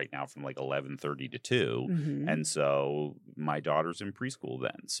captain right now from like 11:30 to 2, and so my daughter's in preschool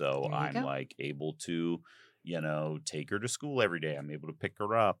then, so I'm like able to take her to school every day. I'm able to pick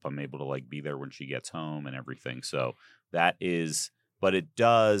her up. I'm able to like be there when she gets home and everything. So that is. But it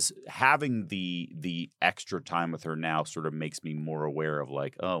does, having the extra time with her now sort of makes me more aware of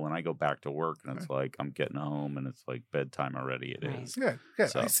like, oh, when I go back to work and it's like I'm getting home and it's like bedtime already, it is. Good, good.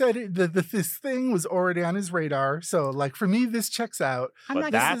 So. I said this thing was already on his radar. So like for me, this checks out. I'm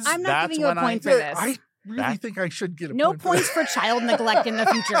not giving you a point for this. I really think I should get a no point points for child neglect in the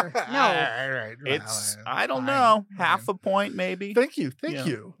future. No. All right. It's, I don't know, half a point maybe. Thank you.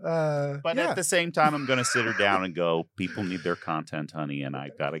 But at the same time, I'm going to sit her down and go, people need their content, honey, and I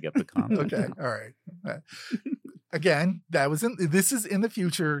got to get the content. Okay. All right. Again, this is in the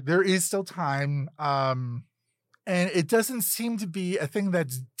future. There is still time. And it doesn't seem to be a thing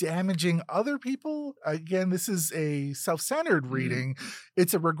that's damaging other people. Again, this is a self-centered reading.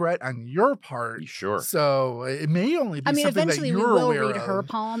 It's a regret on your part. Sure. So it may only be something that you're aware of. Eventually we will read her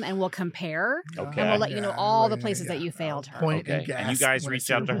poem and we'll compare. Okay. And we'll let you know all the places that you failed her. Okay. And you guys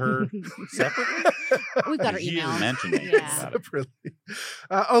reached out to her separately? We've got her email. You mentioned it. Yeah. Separately.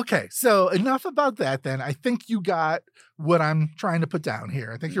 Okay. So enough about that then. I think you got what I'm trying to put down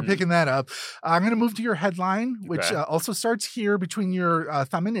here. I think you're picking that up. I'm going to move to your headline, which also starts here between your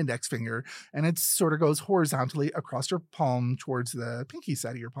thumb and index finger, and it sort of goes horizontally across your palm towards the pinky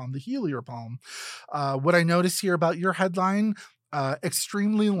side of your palm, the heel of your palm. What I notice here about your headline,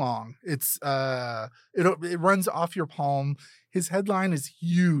 extremely long. It's it runs off your palm. His headline is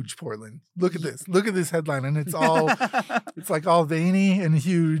huge, Portland. Look at this. Look at this headline. And it's all, it's like all veiny and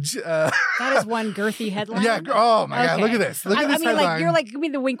huge. That is one girthy headline. Yeah. Oh my God. Look at this. Look at this headline. Like, you're like, give me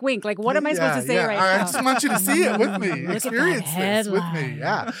the wink, wink. Like, what am I supposed to say right now? I just want you to see it with me. Experience this with me.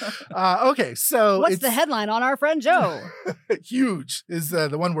 Yeah. Okay. So what's the headline on our friend Joe? Huge is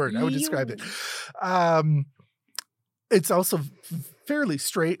the one word I would describe it. It's also fairly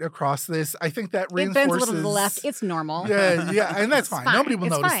straight across this. I think that reinforces. It bends a little to the left. It's normal. Yeah, and that's fine. Nobody will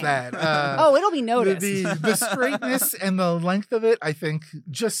notice that. It'll be noticed. The straightness and the length of it, I think,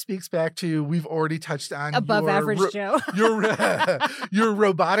 just speaks back to we've already touched on above average Joe. your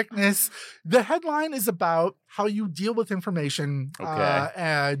roboticness. The headline is about how you deal with information,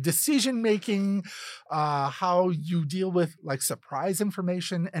 decision making, how you deal with like surprise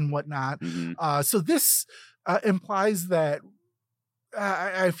information and whatnot. So this implies that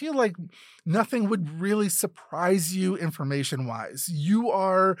I feel like nothing would really surprise you information wise. You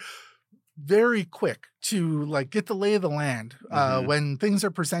are very quick to like get the lay of the land when things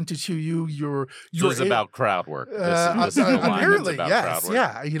are presented to you. It's about crowd work. This apparently, yes,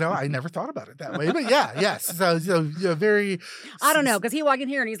 yeah. I never thought about it that way, but yes. So very. I don't know because he walked in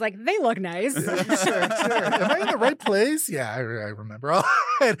here and he's like, "They look nice." Sure. Am I in the right place? Yeah, I remember all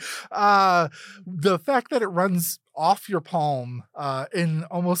that. The fact that it runs off your palm in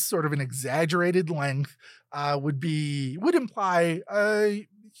almost sort of an exaggerated length would imply a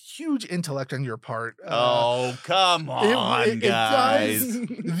huge intellect on your part. Oh, come on, guys.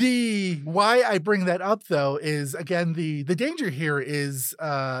 Why I bring that up, though, is, again, the danger here is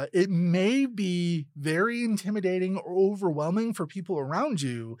it may be very intimidating or overwhelming for people around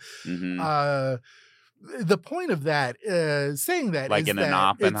you. The point of that, saying that, like is in that an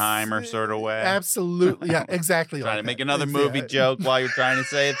Oppenheimer sort of way. Absolutely, yeah, exactly. Trying to make another movie joke while you're trying to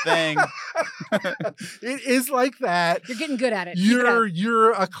say a thing. It is like that. You're getting good at it.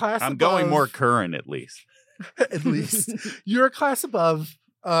 You're a class. I'm above, going more current, at least. At least you're a class above.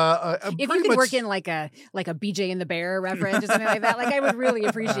 If you could work in like a BJ and the Bear reference or something like that, like I would really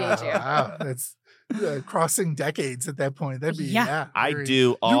appreciate you. Wow, that's crossing decades at that point. That'd be I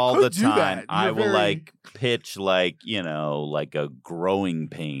do all the time. I will like pitch like a growing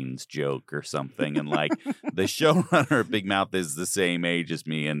pains joke or something, and like the showrunner at Big Mouth is the same age as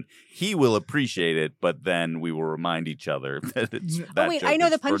me, and he will appreciate it. But then we will remind each other that it's that. Wait, I know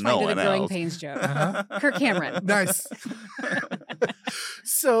the punchline to the growing pains joke. Kirk Cameron. Nice.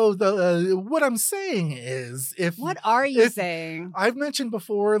 So what I'm saying is, what are you saying? I've mentioned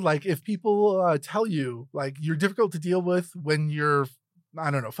before, like if people tell you like you're difficult to deal with when you're, I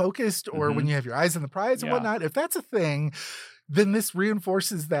don't know, focused or when you have your eyes on the prize and whatnot, if that's a thing, then this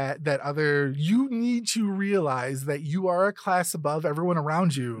reinforces that you need to realize that you are a class above everyone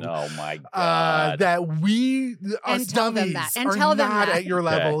around you. Oh my God. That we, us tell them dummies, that. And are tell them not that. at your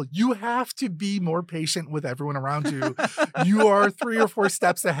level. You have to be more patient with everyone around you. You are 3 or 4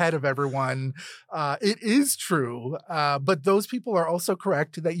 steps ahead of everyone. It is true, but those people are also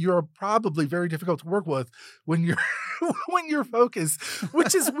correct that you're probably very difficult to work with when you're when you're focused,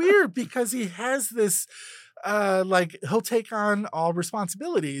 which is weird because he has this like he'll take on all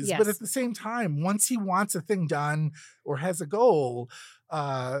responsibilities, but at the same time, once he wants a thing done or has a goal,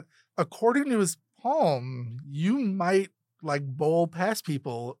 according to his palm, you might like bowl past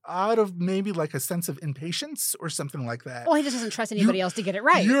people out of maybe like a sense of impatience or something like that. Well, he just doesn't trust anybody else to get it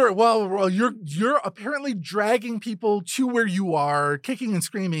right. You're apparently dragging people to where you are, kicking and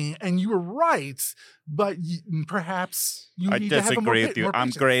screaming, and you were right, but perhaps you need to have a more with you.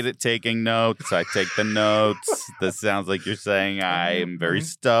 I'm great at taking notes. I take the notes. This sounds like you're saying I am very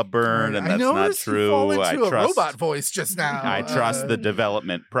stubborn, and that's not true. You fall into a robot voice just now. I trust the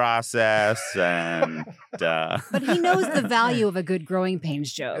development process, and but he knows the value of a good growing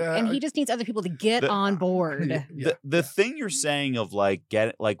pains joke, and he just needs other people to get on board. The thing you're saying of like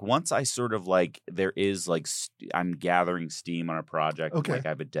once I sort of like there is like I'm gathering steam on a project, like I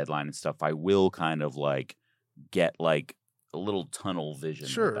have a deadline and stuff, I will kind of like get like a little tunnel vision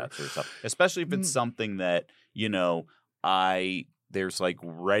with that sort of stuff, especially if it's something that there's like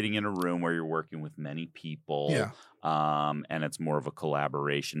writing in a room where you're working with many people, and it's more of a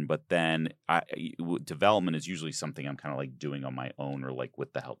collaboration. But then development is usually something I'm kind of like doing on my own or like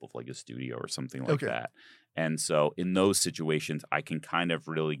with the help of like a studio or something like that. And so in those situations, I can kind of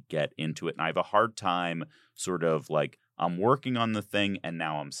really get into it. And I have a hard time sort of like I'm working on the thing and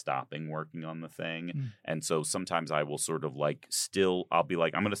now I'm stopping working on the thing. And so sometimes I will sort of like I'll be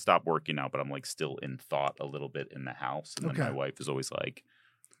like, I'm going to stop working now, but I'm like still in thought a little bit in the house. And then my wife is always like,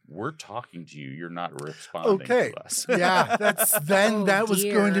 we're talking to you. You're not responding to us. Yeah, that was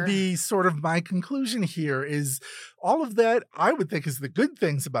going to be sort of my conclusion here is all of that I would think is the good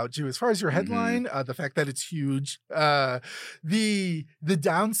things about you. As far as your headline, the fact that it's huge. The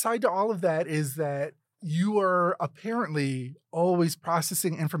downside to all of that is that you are apparently always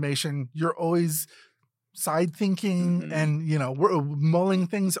processing information. You're always side thinking and we're mulling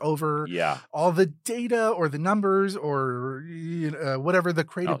things over. All the data or the numbers or whatever the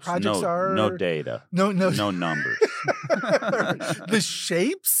creative projects are. No data. No numbers. The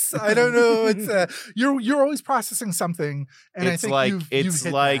shapes. I don't know. It's you're always processing something, and it's I think it's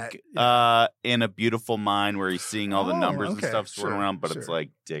like in A Beautiful Mind where he's seeing all the numbers and stuff swirling around, but it's like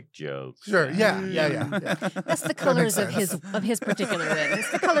dick jokes. Yeah. That's the colors of his particular wind.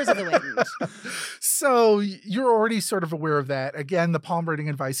 It's the colors of the wind. So you're already sort of aware of that. Again, the palm reading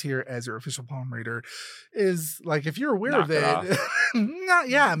advice here as your official palm reader is like, if you're aware of it,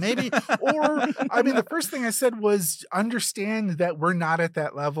 maybe. Or, I mean, the first thing I said was understand that we're not at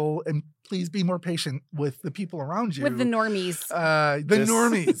that level and please be more patient with the people around you. With the normies.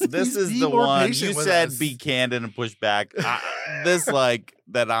 Normies. This is the one. You said be candid and push back. This like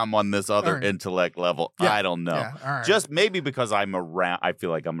that I'm on this other intellect level. I don't know. Just maybe because I'm around. I feel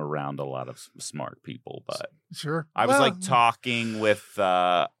like I'm around a lot of smart people, but I was like talking with.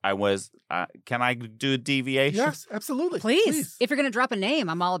 Can I do a deviation? Yes, absolutely. Please. If you're going to drop a name,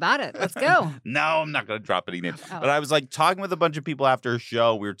 I'm all about it. Let's go. No, I'm not going to drop any names. But I was like talking with a bunch of people after a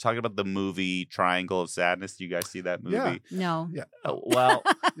show. We were talking about the movie Triangle of Sadness. Do you guys see that movie? Yeah. No. Yeah. Oh, well.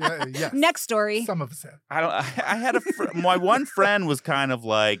 Yes. Next story. Some of us have. I had my one friend was kind of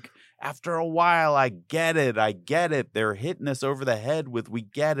like, after a while, I get it. They're hitting us over the head with, we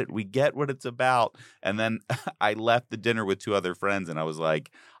get it. We get what it's about. And then I left the dinner with 2 other friends and I was like,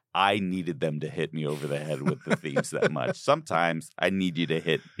 I needed them to hit me over the head with the themes that much. Sometimes I need you to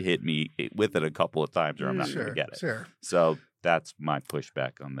hit me with it a couple of times or I'm not going to get it. Sure. So that's my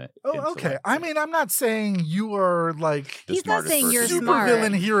pushback on the okay. I mean, I'm not saying you are like he's not saying you're super smart.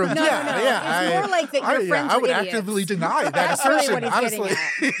 Villain hero. No. It's more like that your friends I are would idiots. actively deny that assertion, honestly.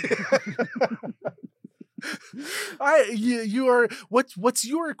 You are what's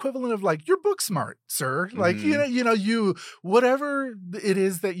your equivalent of like you're book smart, sir? Like you whatever it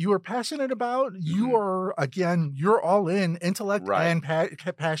is that you are passionate about, you are you're all in intellect and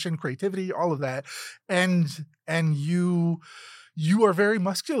passion, creativity, all of that, and you are very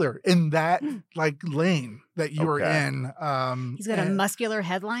muscular in that like lane that you are in. He's got a muscular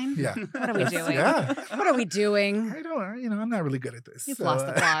headline. Yeah. What are we doing? What are we doing? I don't. I'm not really good at this. You've lost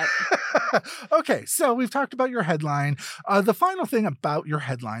the plot. Okay, so we've talked about your headline. The final thing about your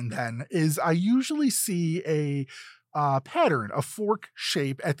headline then is I usually see a pattern, a fork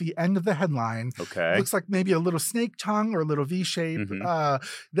shape at the end of the headline. Okay. Looks like maybe a little snake tongue or a little V shape.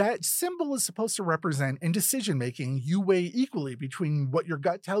 That symbol is supposed to represent in decision making, you weigh equally between what your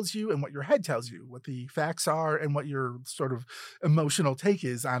gut tells you and what your head tells you, what the facts are and what your sort of emotional take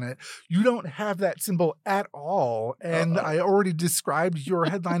is on it. You don't have that symbol at all. And I already described your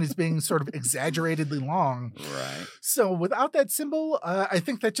headline as being sort of exaggeratedly long. Right. So without that symbol, I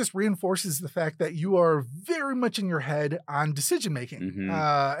think that just reinforces the fact that you are very much in your head on decision making.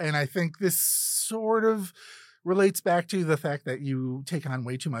 And I think this sort of relates back to the fact that you take on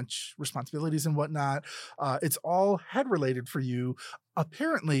way too much responsibilities and whatnot. It's all head related for you.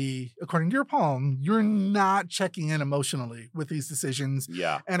 Apparently, according to your palm, you're not checking in emotionally with these decisions.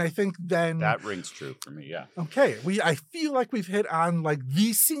 Yeah. And I think then that rings true for me. Yeah. Okay. I feel like we've hit on like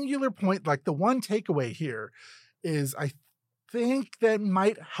the singular point, like the one takeaway here is I think that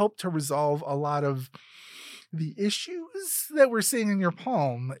might help to resolve a lot of the issues that we're seeing in your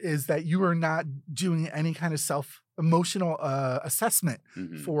palm is that you are not doing any kind of self-emotional assessment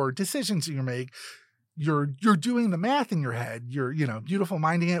for decisions you make. You're doing the math in your head. You're, beautiful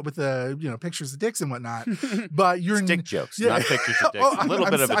minding it with the, pictures of dicks and whatnot. But you're stick jokes, not pictures of dicks. A little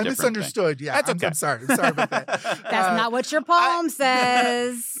bit of a different misunderstood. Thing. Yeah, that's okay. I'm sorry. I'm sorry about that. That's not what your palm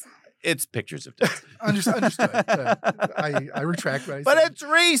says. It's pictures of dicks. Understood. I retract what I said. But it's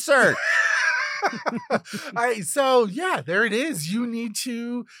research. So yeah, there it is. You need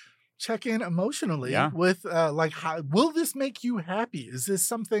to check in emotionally with how will this make you happy? Is this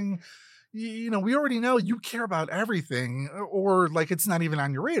something we already know you care about everything, or like it's not even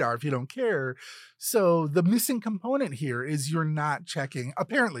on your radar if you don't care. So the missing component here is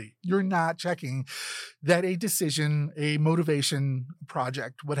apparently you're not checking that a decision, a motivation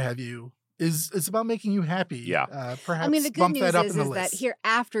project, what have you, is about making you happy. Yeah. Perhaps the good bump news that up is in the that list. here,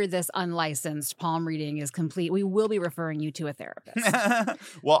 after this unlicensed palm reading is complete, we will be referring you to a therapist.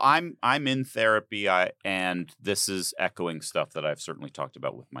 Well, I'm in therapy, and this is echoing stuff that I've certainly talked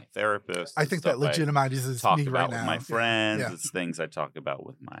about with my therapist. I think that legitimizes me right now. With my friends. Yeah. It's things I talk about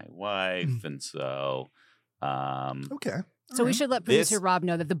with my wife, and so. Okay. So we should let producer Rob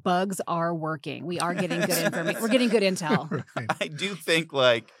know that the bugs are working. We are getting good information. We're getting good intel. Right. I do think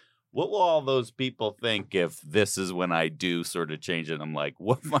what will all those people think if this is when I do sort of change it? I'm like,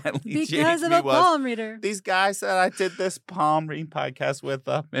 what finally changed because of a palm reader. These guys that I did this palm reading podcast with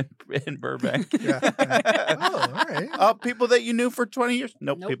up in Burbank. Oh, all right. People that you knew for 20 years?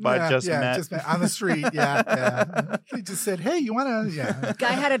 Nope. People I just met. Just met on the street. Yeah. They just said, hey, you want to? Yeah.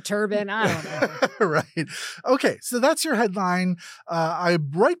 Guy had a turban. I don't know. Right. Okay. So that's your headline.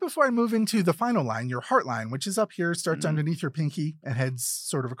 Right before I move into the final line, your heart line, which is up here, starts underneath your pinky and heads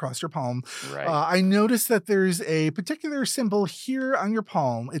sort of across your palm. Right. I noticed that there's a particular symbol here on your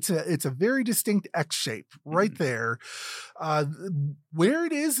palm. It's a very distinct X shape right there. Where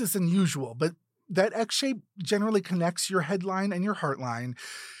it is unusual, but that X shape generally connects your headline and your heart line.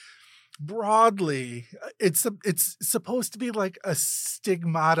 Broadly, it's supposed to be like a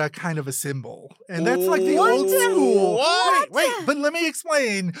stigmata kind of a symbol, and that's like the old school. Wait, but let me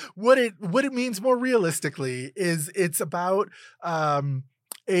explain what it means more realistically. It's about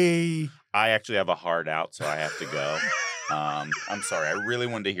I actually have a heart out, so I have to go. I'm sorry. I really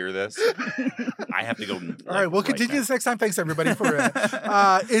wanted to hear this. I have to go. All right, we'll continue this next time. Thanks everybody for it.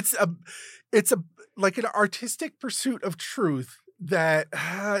 It's a like an artistic pursuit of truth that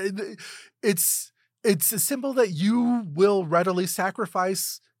it's a symbol that you will readily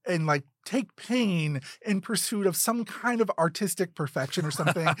sacrifice and like take pain in pursuit of some kind of artistic perfection or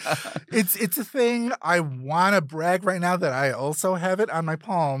something. It's a thing. I want to brag right now that I also have it on my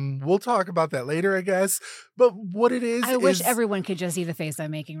palm. We'll talk about that later, I guess. But what it is, I wish everyone could just see the face I'm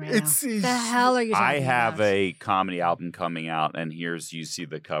making right now. The hell are you talking I have about? a comedy album coming out, and you see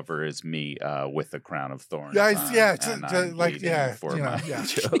the cover is me with a crown of thorns. For my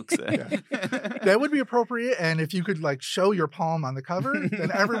jokes. That would be appropriate. And if you could like show your palm on the cover,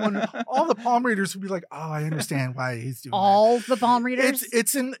 then all the palm readers would be like, oh, I understand why he's doing all that. The palm readers.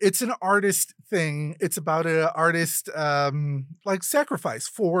 It's an artist thing. It's about an artist like sacrifice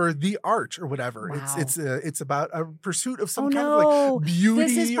for the art or whatever. Wow. It's about a pursuit of some kind of like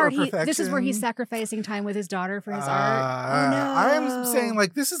beauty or perfection. This is where he's sacrificing time with his daughter for his art. I am saying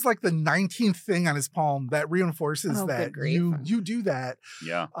like this is like the 19th thing on his palm that reinforces that you do that.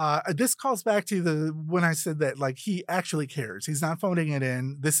 Yeah. This calls back to when I said that like he actually cares. He's not phoning it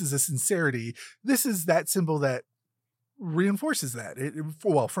in. This is a sincerity. This is that symbol that reinforces that.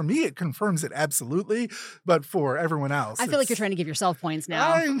 Well, for me, it confirms it absolutely, but for everyone else, I feel like you're trying to give yourself points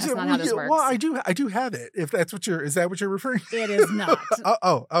now. That's not how this works. Well, I do have it. If that's is that what you're referring to? It is not.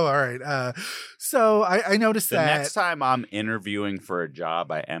 All right. So I noticed the that next time I'm interviewing for a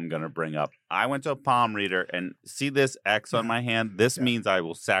job, I am going to bring up, I went to a palm reader and see this X on my hand. This means I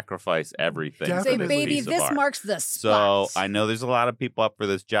will sacrifice everything. Say, baby, this marks the spot. So I know there's a lot of people up for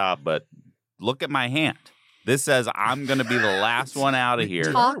this job, but look at my hand. This says I'm going to be the last one out of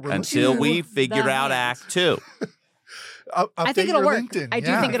here until we figure out Act 2. I think it'll work. LinkedIn. I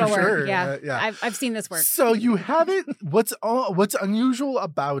do think it'll work. Sure. Yeah. I've seen this work. So you have it. What's unusual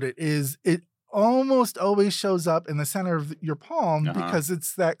about it is it almost always shows up in the center of your palm because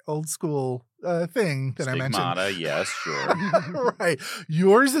it's that old school thing that Stigmata, I mentioned. Yes, sure. Right.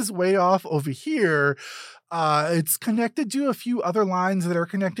 Yours is way off over here. It's connected to a few other lines that are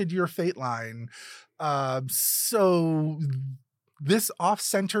connected to your fate line. So this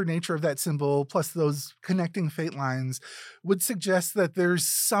off-center nature of that symbol, plus those connecting fate lines, would suggest that there's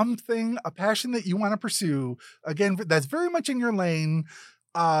something, a passion that you want to pursue. Again, that's very much in your lane.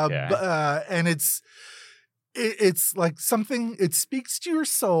 And it's like something, it speaks to your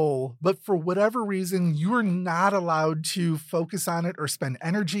soul, but for whatever reason, you're not allowed to focus on it or spend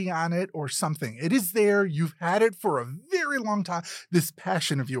energy on it or something. It is there. You've had it for a very long time, this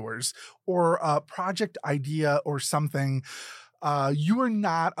passion of yours or a project idea or something. You are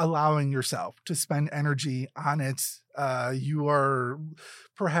not allowing yourself to spend energy on it. You are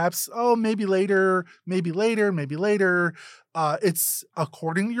perhaps, maybe later. It's,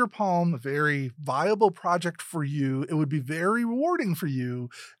 according to your palm, a very viable project for you. It would be very rewarding for you.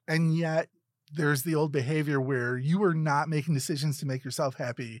 And yet there's the old behavior where you are not making decisions to make yourself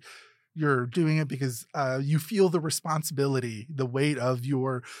happy. You're doing it because you feel the responsibility, the weight of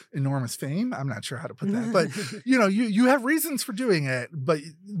your enormous fame. I'm not sure how to put that, but you have reasons for doing it. But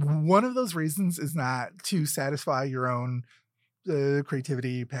one of those reasons is not to satisfy your own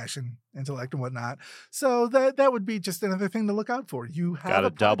creativity, passion, intellect, and whatnot. So that would be just another thing to look out for. You have got to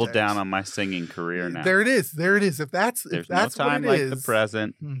double down on my singing career now. There it is. If that's no what time it like is, the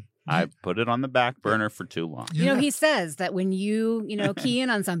present. I put it on the back burner for too long. He says that when you key in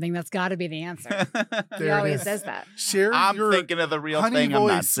on something, that's got to be the answer. He always says that. I'm thinking of the real thing. I'm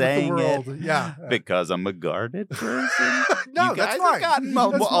not saying it. Yeah. Because I'm a guarded person. No, that's fine.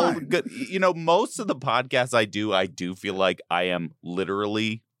 Most of the podcasts I do feel like I am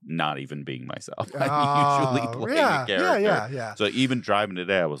literally not even being myself. I'm usually playing a character. Yeah. So even driving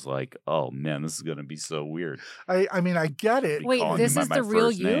today, I was like, oh man, this is going to be so weird. I mean, I get it. Wait, this is the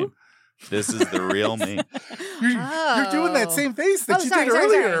real you? Name. This is the real me. You're doing that same face that you did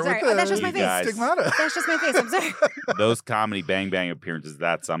earlier. Sorry. That's just my face. Stigmata. That's just my face. I'm sorry. Those comedy Bang Bang appearances,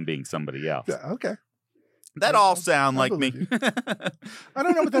 that's I'm being somebody else. Yeah, okay. That all sound like me. I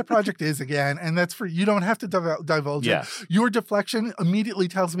don't know what that project is again, and that's for you. Don't have to divulge it. Your deflection immediately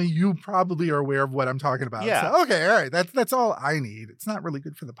tells me you probably are aware of what I'm talking about. Yeah. So, okay, all right. That's all I need. It's not really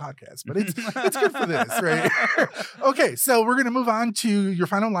good for the podcast, but it's good for this, right? Okay, so we're gonna move on to your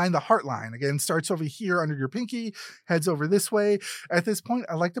final line. The heart line again starts over here under your pinky, heads over this way. At this point,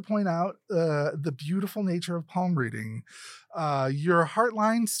 I like to point out the beautiful nature of palm reading. Your heart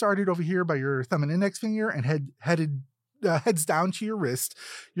line started over here by your thumb and index finger and heads down to your wrist.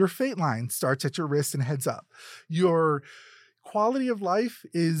 Your fate line starts at your wrist and heads up. Your quality of life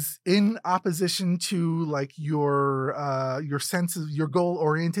is in opposition to like your sense of your goal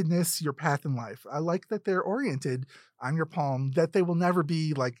orientedness, your path in life. I like that they're oriented on your palm, that they will never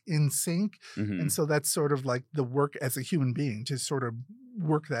be like in sync. Mm-hmm. And so that's sort of like the work as a human being to sort of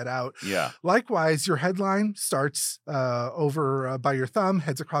work that out. Yeah. Likewise, your headline starts over by your thumb,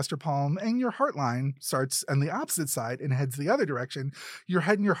 heads across your palm, and your heart line starts on the opposite side and heads the other direction. Your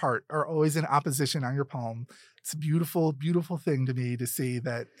head and your heart are always in opposition on your palm. It's a beautiful, beautiful thing to me to see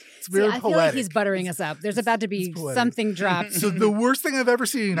that. It's very poetic. I feel like he's buttering us up. There's about to be something dropped. So the worst thing I've ever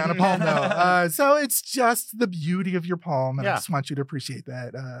seen on a palm, though. So it's just the beauty of your palm, and I just want you to appreciate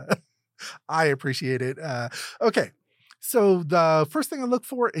that. I appreciate it. Okay. So the first thing I look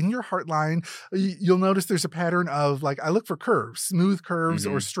for in your heart line, you'll notice there's a pattern of like, I look for curves, smooth curves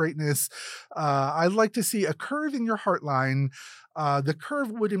or straightness. I'd like to see a curve in your heart line. The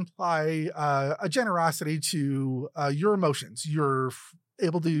curve would imply a generosity to your emotions. You're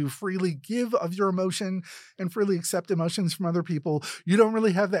able to freely give of your emotion and freely accept emotions from other people. You don't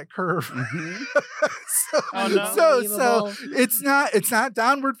really have that curve. Mm-hmm. So it's not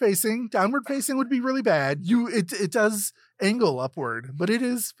downward facing. Downward facing would be really bad. It does angle upward, but it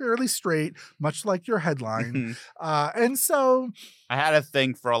is fairly straight, much like your headline. And so I had a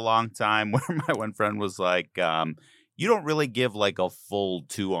thing for a long time where my one friend was like, you don't really give like a full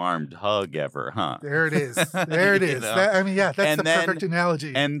 2-armed hug ever, huh? There it is. There it is. That's the perfect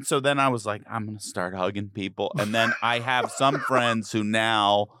analogy. And so then I was like, I'm going to start hugging people. And then I have some friends who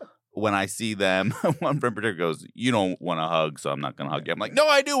now, when I see them, one friend in particular goes, you don't want to hug, so I'm not going to hug you. I'm like, no,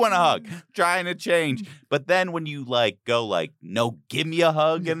 I do want to hug. Trying to change. But then when you like go like, no, give me a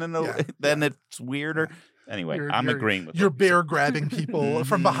hug, and then it's weirder. Anyway, I'm agreeing with you're bear grabbing people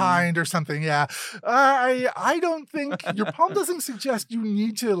from behind or something. Yeah, I don't think your palm doesn't suggest you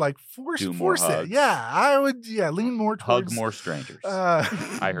need to like force it. Yeah, I would lean more towards hug more strangers.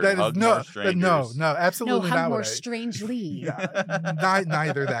 I heard hug more strangers. No, absolutely no, hug not. More strangely.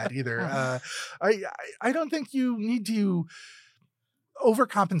 Neither that either. I don't think you need to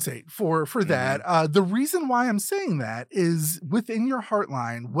overcompensate for that. The reason why I'm saying that is within your heart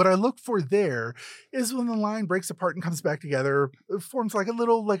line, what I look for there is when the line breaks apart and comes back together, it forms like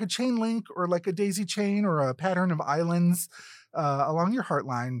a chain link or like a daisy chain or a pattern of islands along your heart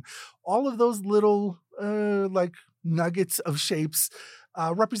line. All of those little like nuggets of shapes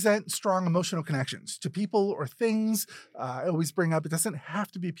represent strong emotional connections to people or things. I always bring up, it doesn't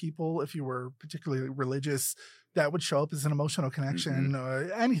have to be people. If you were particularly religious, that would show up as an emotional connection,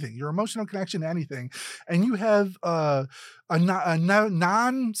 anything, your emotional connection to anything. And you have a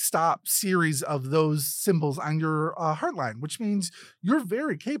non-stop series of those symbols on your heart line, which means you're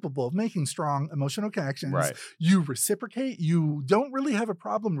very capable of making strong emotional connections. Right. You reciprocate. You don't really have a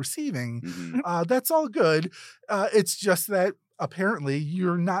problem receiving. That's all good. It's just that apparently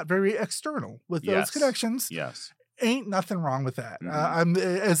you're not very external with those connections. Yes. Ain't nothing wrong with that.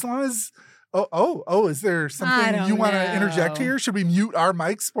 As long as... Oh! Is there something you want to interject here? Should we mute our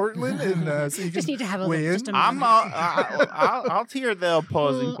mics, Portland, and so you just can need to have a weigh in? I'll hear the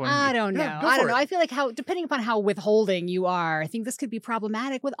opposing point. I don't know. I don't know. I feel like depending upon how withholding you are, I think this could be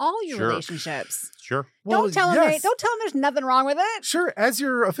problematic with all your relationships. Sure. Well, don't tell him there's nothing wrong with it. Sure. As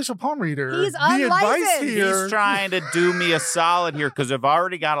your official palm reader, he's the advice here. He's trying to do me a solid here because I've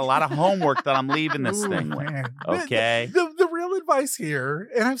already got a lot of homework that I'm leaving this thing with. Man. Okay. The real advice here,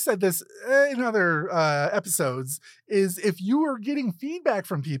 and I've said this in other episodes, is if you are getting feedback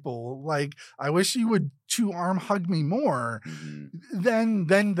from people like, I wish you would 2-arm hug me more, then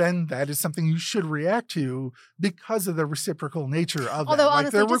that is something you should react to because of the reciprocal nature of Although,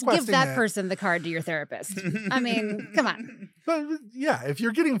 that. honestly, just give that person the card to your therapist. I mean, come on. But yeah, if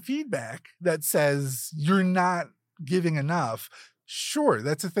you're getting feedback that says you're not giving enough, sure,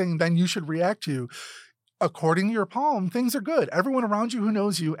 that's a thing then you should react to. According to your palm, things are good. Everyone around you who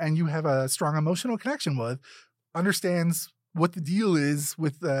knows you and you have a strong emotional connection with understands what the deal is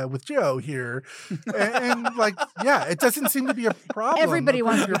with Joe here. And like, yeah, it doesn't seem to be a problem. Everybody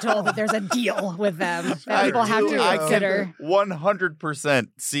wants to be told that there's a deal with them that people have to consider.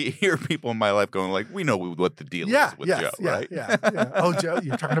 100% hear people in my life going like, we know what the deal is with Joe, right? Yeah. Oh, Joe,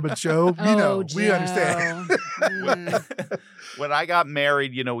 you're talking about Joe? We know. Joe. We understand. When I got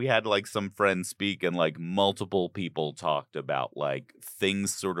married, we had like some friends speak and like multiple people talked about like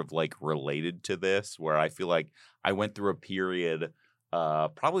things sort of like related to this, where I feel like I went through a period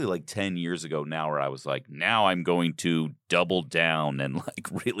probably like 10 years ago now where I was like, now I'm going to double down and like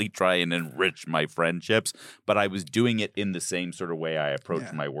really try and enrich my friendships. But I was doing it in the same sort of way I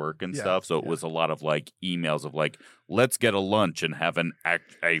approached my work and stuff. So it was a lot of like emails of like, let's get a lunch and have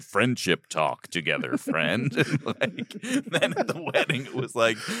a friendship talk together, friend. And like, then at the wedding, it was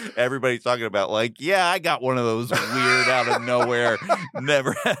like everybody's talking about like, yeah, I got one of those weird out of nowhere,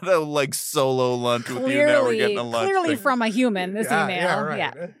 never had a like solo lunch with you. Now we're getting a lunch. Clearly from a human, this email. Yeah, right.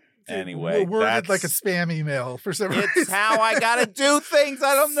 Yeah. Anyway, worded like a spam email for some reason. It's how I gotta do things.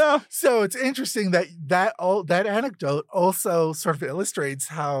 I don't know. So it's interesting that anecdote also sort of illustrates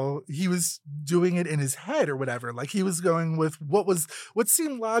how he was doing it in his head or whatever. Like he was going with what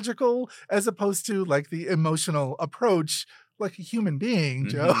seemed logical as opposed to like the emotional approach, like a human being,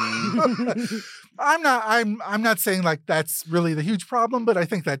 Joe. I'm not saying like that's really the huge problem, but I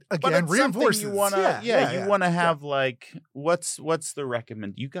think that again reinforces. You want to have like what's the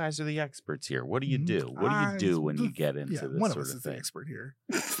recommend? You guys are the experts here. What do you do? What do you do when you get into this one sort of us is thing? the expert here.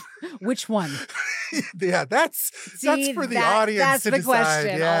 Which one? That's for the audience that's to the decide.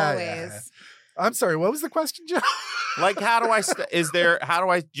 Question always. I'm sorry. What was the question, Joe? Like, how do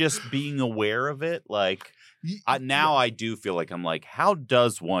I just being aware of it? Like. Now I do feel like I'm like, how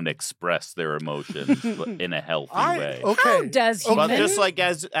does one express their emotions in a healthy way? Okay. How does But just like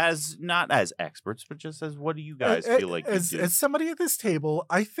as not as experts, but just as what do you guys feel like you do? As somebody at this table,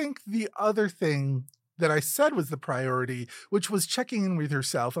 I think the other thing that I said was the priority, which was checking in with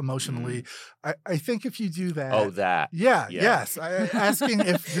yourself emotionally. I think if you do that. Oh, that. Yeah. Yes. Asking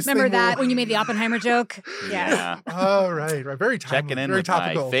if this Remember thing that will... when you made the Oppenheimer joke? Yeah. Oh, right. Very timely. Checking in very with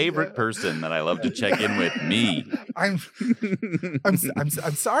topical. my favorite person that I love to check in with, me. I'm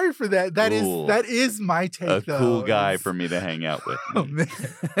sorry for that. That is my take, though. A cool guy for me to hang out with. Oh, man.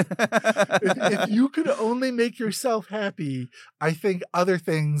 if you could only make yourself happy, I think other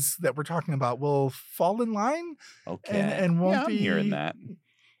things that we're talking about will fall in line. Okay. And won't be... I'm hearing that.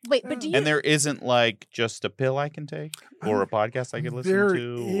 Wait, but do you... And there isn't like just a pill I can take or a podcast I could listen there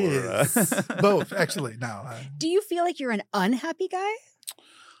to? Is. Both, actually. No. Do you feel like you're an unhappy guy?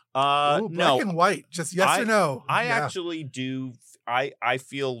 Ooh, no. Black and white. Just yes or no. I actually do. I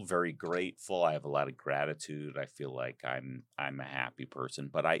feel very grateful. I have a lot of gratitude. I feel like I'm a happy person.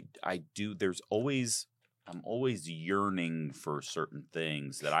 But I do. I'm always yearning for certain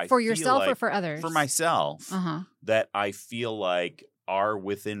things that I for feel yourself like, or for others? For myself, that I feel like are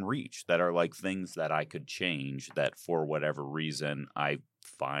within reach, that are like things that I could change, that for whatever reason I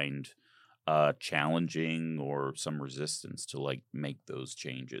find challenging or some resistance to like make those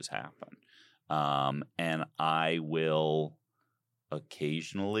changes happen. And I will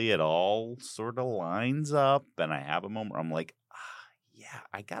occasionally, it all sort of lines up and I have a moment where I'm like, yeah,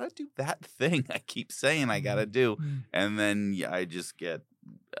 I got to do that thing I keep saying I got to do. And then I just get,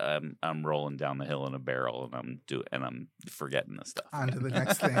 I'm rolling down the hill in a barrel and I'm forgetting the stuff. On to the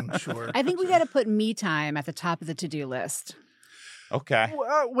next thing, sure. I think we got to put me time at the top of the to-do list. Okay.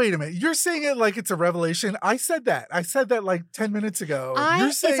 Wait a minute. You're saying it like it's a revelation. I said that like 10 minutes ago.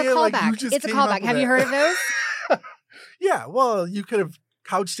 You're saying it's a callback. Like you just it's a callback. Have you heard of those? Yeah. Well, you could have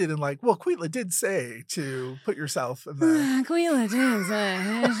couched it in like, well, Quitla did say to put yourself in the... Quitla did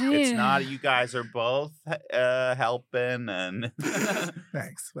say. It's not. You guys are both helping and...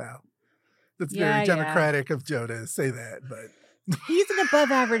 Thanks. Well, that's very democratic of Joe to say that, but... He's an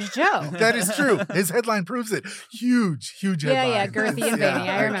above-average Joe. That is true. His headline proves it. Huge headline. Yeah, girthy and veiny.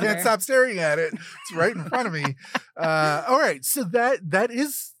 I remember. I can't stop staring at it. It's right in front of me. All right, so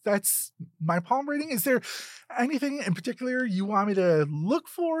that's my palm reading. Is there anything in particular you want me to look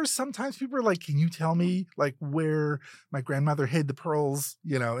for? Sometimes people are like, can you tell me like where my grandmother hid the pearls,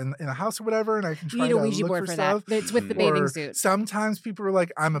 in a house or whatever, and I can try to look Ouija board for stuff. that. It's with the bathing suit. Sometimes people are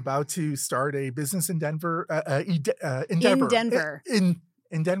like, I'm about to start a business in Denver, Endeavor. In Denver.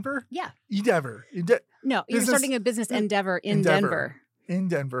 In Denver? Yeah. Endeavor. No, you're starting a business endeavor in Denver. In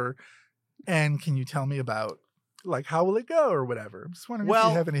Denver. And can you tell me about like how will it go or whatever? I'm just wondering if you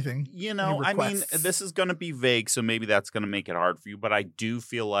have anything. I mean, this is going to be vague, so maybe that's going to make it hard for you. But I do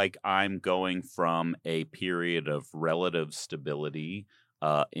feel like I'm going from a period of relative stability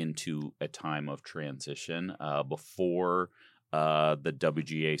into a time of transition. Before the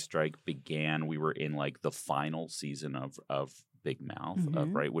WGA strike began, we were in like the final season of Big Mouth,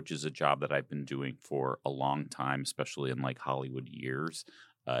 right? Which is a job that I've been doing for a long time, especially in like Hollywood years.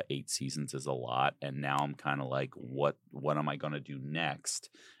 8 seasons is a lot, and now I'm kind of like, what am I going to do next?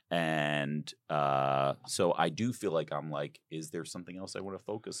 And so I do feel like I'm like, is there something else I want to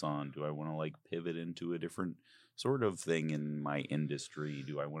focus on? Do I want to like pivot into a different sort of thing in my industry?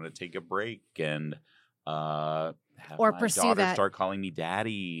 Do I want to take a break and have or my pursue daughter that, start calling me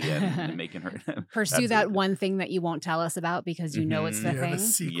daddy and making her pursue that one thing that you won't tell us about because you know it's the thing. The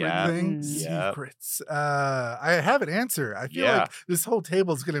secret thing. Yeah. Secrets. I have an answer. I feel like this whole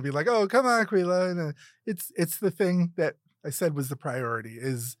table is going to be like, oh, come on, Quila. And it's the thing that I said was the priority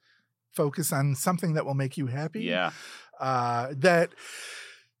is focus on something that will make you happy. Yeah. That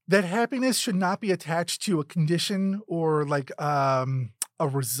happiness should not be attached to a condition or like a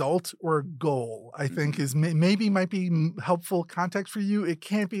result or a goal, I think is maybe might be helpful context for you. It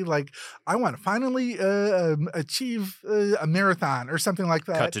can't be like, I want to finally achieve a marathon or something like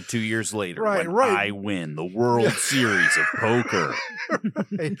that. Cut to 2 years later right. I win the World Series of Poker.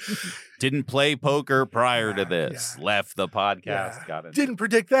 Right. Didn't play poker prior to this. Left the podcast. Got it. Didn't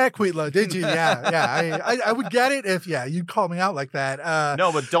predict that, Quitla, did you? I would get it if you'd call me out like that.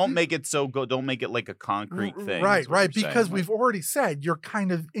 No, but don't make it don't make it like a concrete thing. Right. Because we've already said you're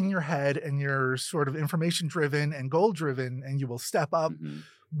kind of in your head and you're sort of information driven and goal driven, and you will step up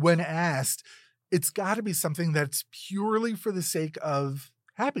when asked. It's got to be something that's purely for the sake of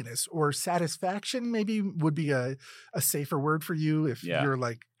happiness or satisfaction. Maybe would be a safer word for you if you're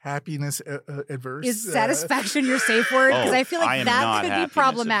like happiness adverse. Is satisfaction your safe word? Because I feel like that could be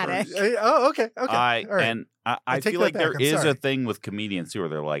problematic. Okay. All right. And I feel like there is a thing with comedians too, where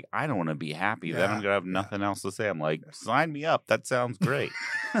they're like, I don't want to be happy. Then I'm going to have nothing else to say. I'm like, sign me up. That sounds great.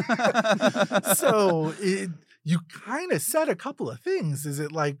 So you kind of said a couple of things. Is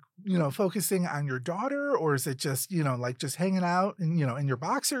it like, focusing on your daughter, or is it just, like just hanging out and, in your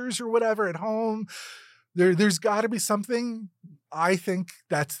boxers or whatever at home? There's got to be something. I think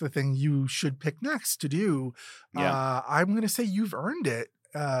that's the thing you should pick next to do. Yeah. I'm going to say you've earned it.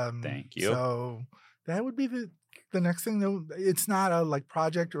 Thank you. So that would be the next thing, though. It's not a like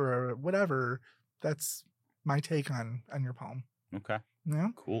project or whatever. That's my take on your poem. Okay. Yeah.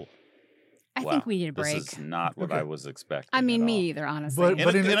 Cool. I think we need a break. This is not what I was expecting. I mean, at me all. either, honestly.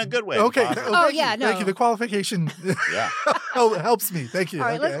 But in a good way. Okay. Oh, yeah, no. Thank you. The qualification helps me. Thank you. All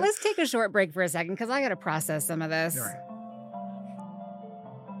right, let's take a short break for a second because I got to process some of this. All right.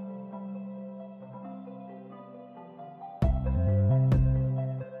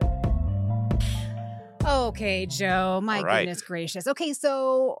 Okay, Joe. My goodness gracious. Okay,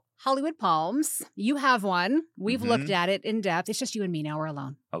 so Hollywood Palms. You have one. We've looked at it in depth. It's just you and me now. We're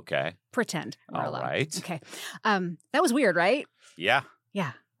alone. Okay. Pretend we're alone. All right. Okay. That was weird, right? Yeah.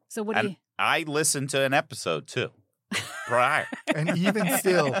 Yeah. So what do you... I listened to an episode too. Prior. And even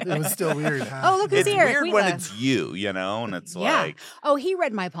still, it was still weird. Huh? Oh, look who's here. It's weird when it's you, and it's like... Oh, he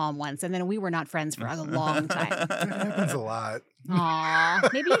read my palm once, and then we were not friends for a long time. That happens a lot. Aw.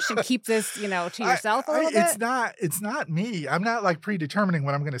 Maybe you should keep this, to yourself a little bit. It's not me. I'm not like predetermining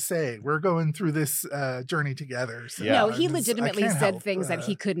what I'm going to say. We're going through this journey together. So No, he legitimately said things that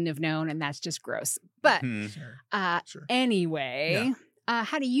he couldn't have known, and that's just gross. But Sure. Anyway... Yeah.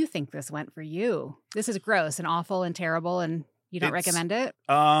 How do you think this went for you? This is gross and awful and terrible, and you don't recommend it?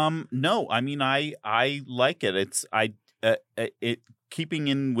 No. I mean, I like it. It's it keeping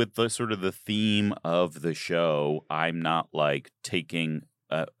in with the sort of the theme of the show. I'm not like taking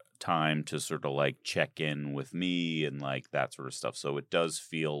time to sort of like check in with me and like that sort of stuff. So it does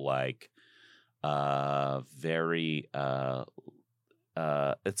feel like very.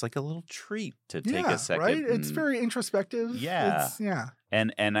 It's like a little treat to take a second. Right? It's very introspective. Yeah.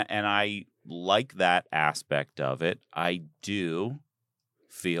 And I like that aspect of it. I do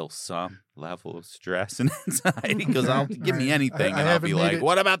feel some level of stress and anxiety because I'll give me anything and I'll be like,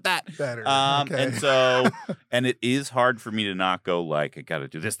 what about that? Better. And so, and it is hard for me to not go like, I got to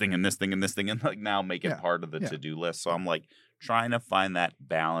do this thing and this thing and this thing and like now make it part of the to-do list. So I'm like trying to find that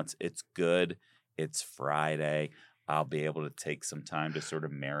balance. It's good. It's Friday. I'll be able to take some time to sort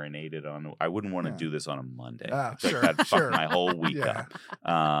of marinate it on. I wouldn't want to do this on a Monday. That'd fuck my whole week up.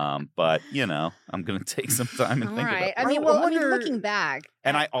 But I'm going to take some time and think about it. I mean, looking back,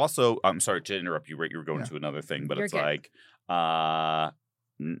 and I also, I'm sorry to interrupt you. Right, you were going to another thing, but it's good. Like, no,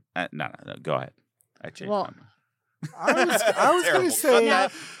 go ahead. I changed my mind. I was going to say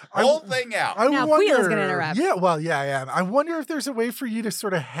that whole thing out. Now, Queel's going to interrupt. Yeah, well, I am. I wonder if there's a way for you to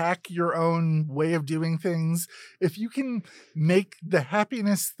sort of hack your own way of doing things. If you can make the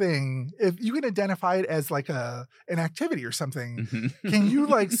happiness thing, if you can identify it as like an activity or something, can you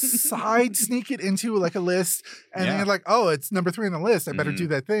like sneak it into like a list and then you're like, oh, it's number 3 on the list. I better do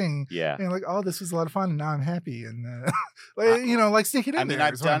that thing. Yeah. And you're like, oh, this was a lot of fun and now I'm happy. And like sneak it in there.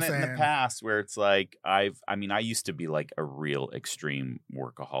 I've done it in the past where it's like, I used to be like a real extreme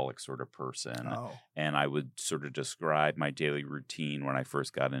workaholic sort of person. And I would sort of describe my daily routine when I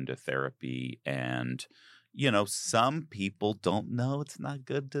first got into therapy. And, some people don't know it's not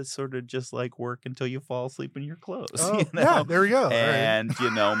good to sort of just like work until you fall asleep in your clothes. Yeah, there we go. And,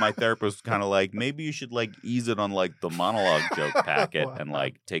 my therapist was kind of like, maybe you should like ease it on like the monologue joke packet and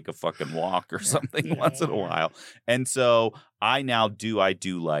like take a fucking walk or something once in a while. And so I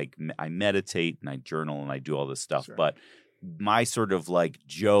meditate and I journal and I do all this stuff. Sure. But my sort of like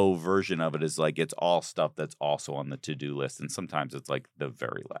Joe version of it is like it's all stuff that's also on the to-do list. And sometimes it's like the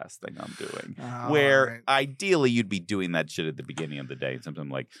very last thing I'm doing. Where ideally you'd be doing that shit at the beginning of the day. And sometimes I'm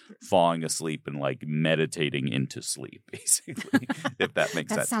like falling asleep and like meditating into sleep, basically, if that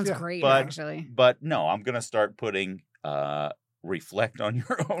makes sense. That sounds great, actually. But no, I'm going to start putting reflect on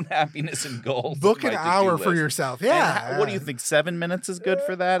your own happiness and goals. Book an hour for yourself. Yeah. What do you think? 7 minutes is good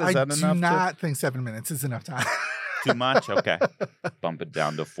for that? Is that enough? I do not think 7 minutes is enough time. Too much? Okay. Bump it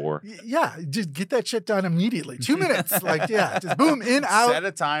down to 4. Yeah. Just get that shit done immediately. 2 minutes. Just boom, in, out. Set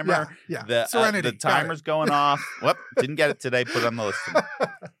a timer. Yeah. The timer's going off. Whoop. Didn't get it today. Put it on the list.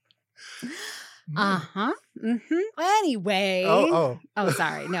 Anyway. Oh,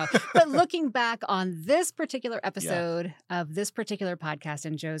 sorry. No. But looking back on this particular episode of this particular podcast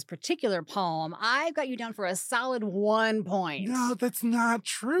and Joe's particular poem, I've got you down for a solid 1 point. No, that's not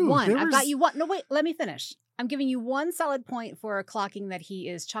true. 1. I've got you 1. No, wait. Let me finish. I'm giving you 1 solid point for clocking that he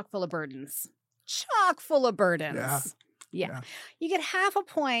is chock full of burdens. Chock full of burdens. Yeah. You get half a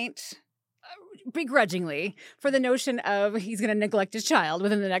point begrudgingly for the notion of he's going to neglect his child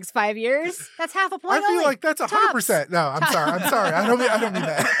within the next 5 years. That's half a point. I feel only. like that's 100%. No, I'm sorry. I don't mean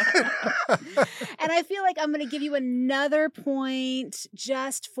that. And I feel like I'm going to give you another point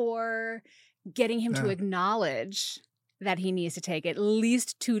just for getting him to acknowledge that he needs to take at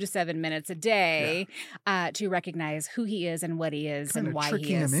least 2 to 7 minutes a day to recognize who he is and what he is kind and why tricking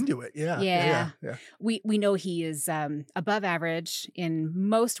he is. him into it. Yeah. We know he is above average in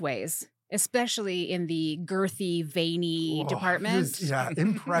most ways, especially in the girthy, veiny department.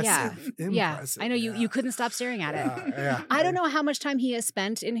 Impressive. Yeah, I know you couldn't stop staring at it. I don't know how much time he has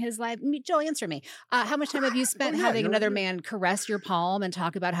spent in his life. Joe, answer me. How much time have you spent having another man caress your palm and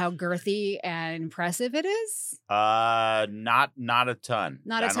talk about how girthy and impressive it is? Not a ton.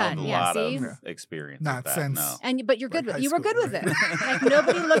 Not a ton. A Yeah, lot see? of experience. Not with that, since. No. But you're good with you were good with it. Like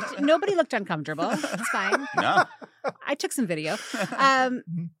nobody looked uncomfortable. It's fine. No. I took some video.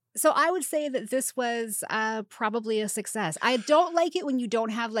 So I would say that this was probably a success. I don't like it when you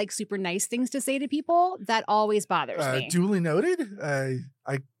don't have like super nice things to say to people. That always bothers me. Duly noted. I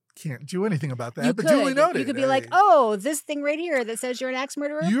can't do anything about that. But duly noted. You could be like, oh, this thing right here that says you're an axe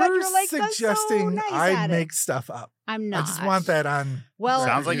murderer. You're but you're like, suggesting so nice I make stuff up. I'm not. I just want that on. Well,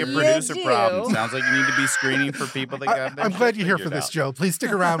 sounds like a producer problem. Sounds like you need to be screening for people that got their I'm glad you're here figured for this, out. Joe. Please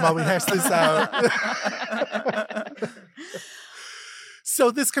stick around while we hash this out.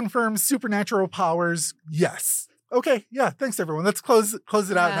 So this confirms supernatural powers. Yes. Okay. Yeah. Thanks, everyone. Let's close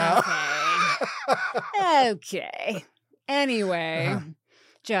it out now. Okay. Anyway,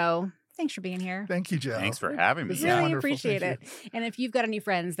 Joe, thanks for being here. Thank you, Joe. Thanks for having me. Really appreciate it. And if you've got any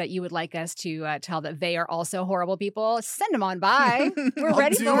friends that you would like us to tell that they are also horrible people, send them on by. We're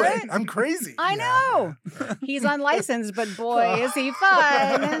ready for it. I'm crazy. I know. He's unlicensed, but boy, is he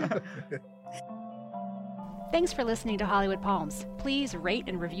fun. Thanks for listening to Hollywood Palms. Please rate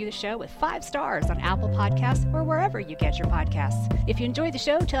and review the show with 5 stars on Apple Podcasts or wherever you get your podcasts. If you enjoyed the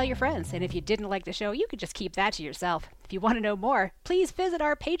show, tell your friends. And if you didn't like the show, you could just keep that to yourself. If you want to know more, please visit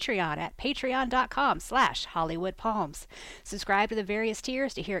our Patreon at patreon.com/HollywoodPalms. Subscribe to the various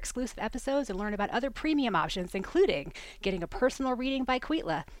tiers to hear exclusive episodes and learn about other premium options, including getting a personal reading by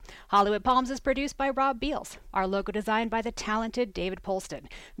Quitla. Hollywood Palms is produced by Rob Beals. Our logo designed by the talented David Polston.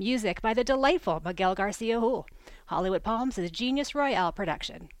 Music by the delightful Miguel Garcia Hull. Hollywood Palms is a Genius Royale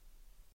production.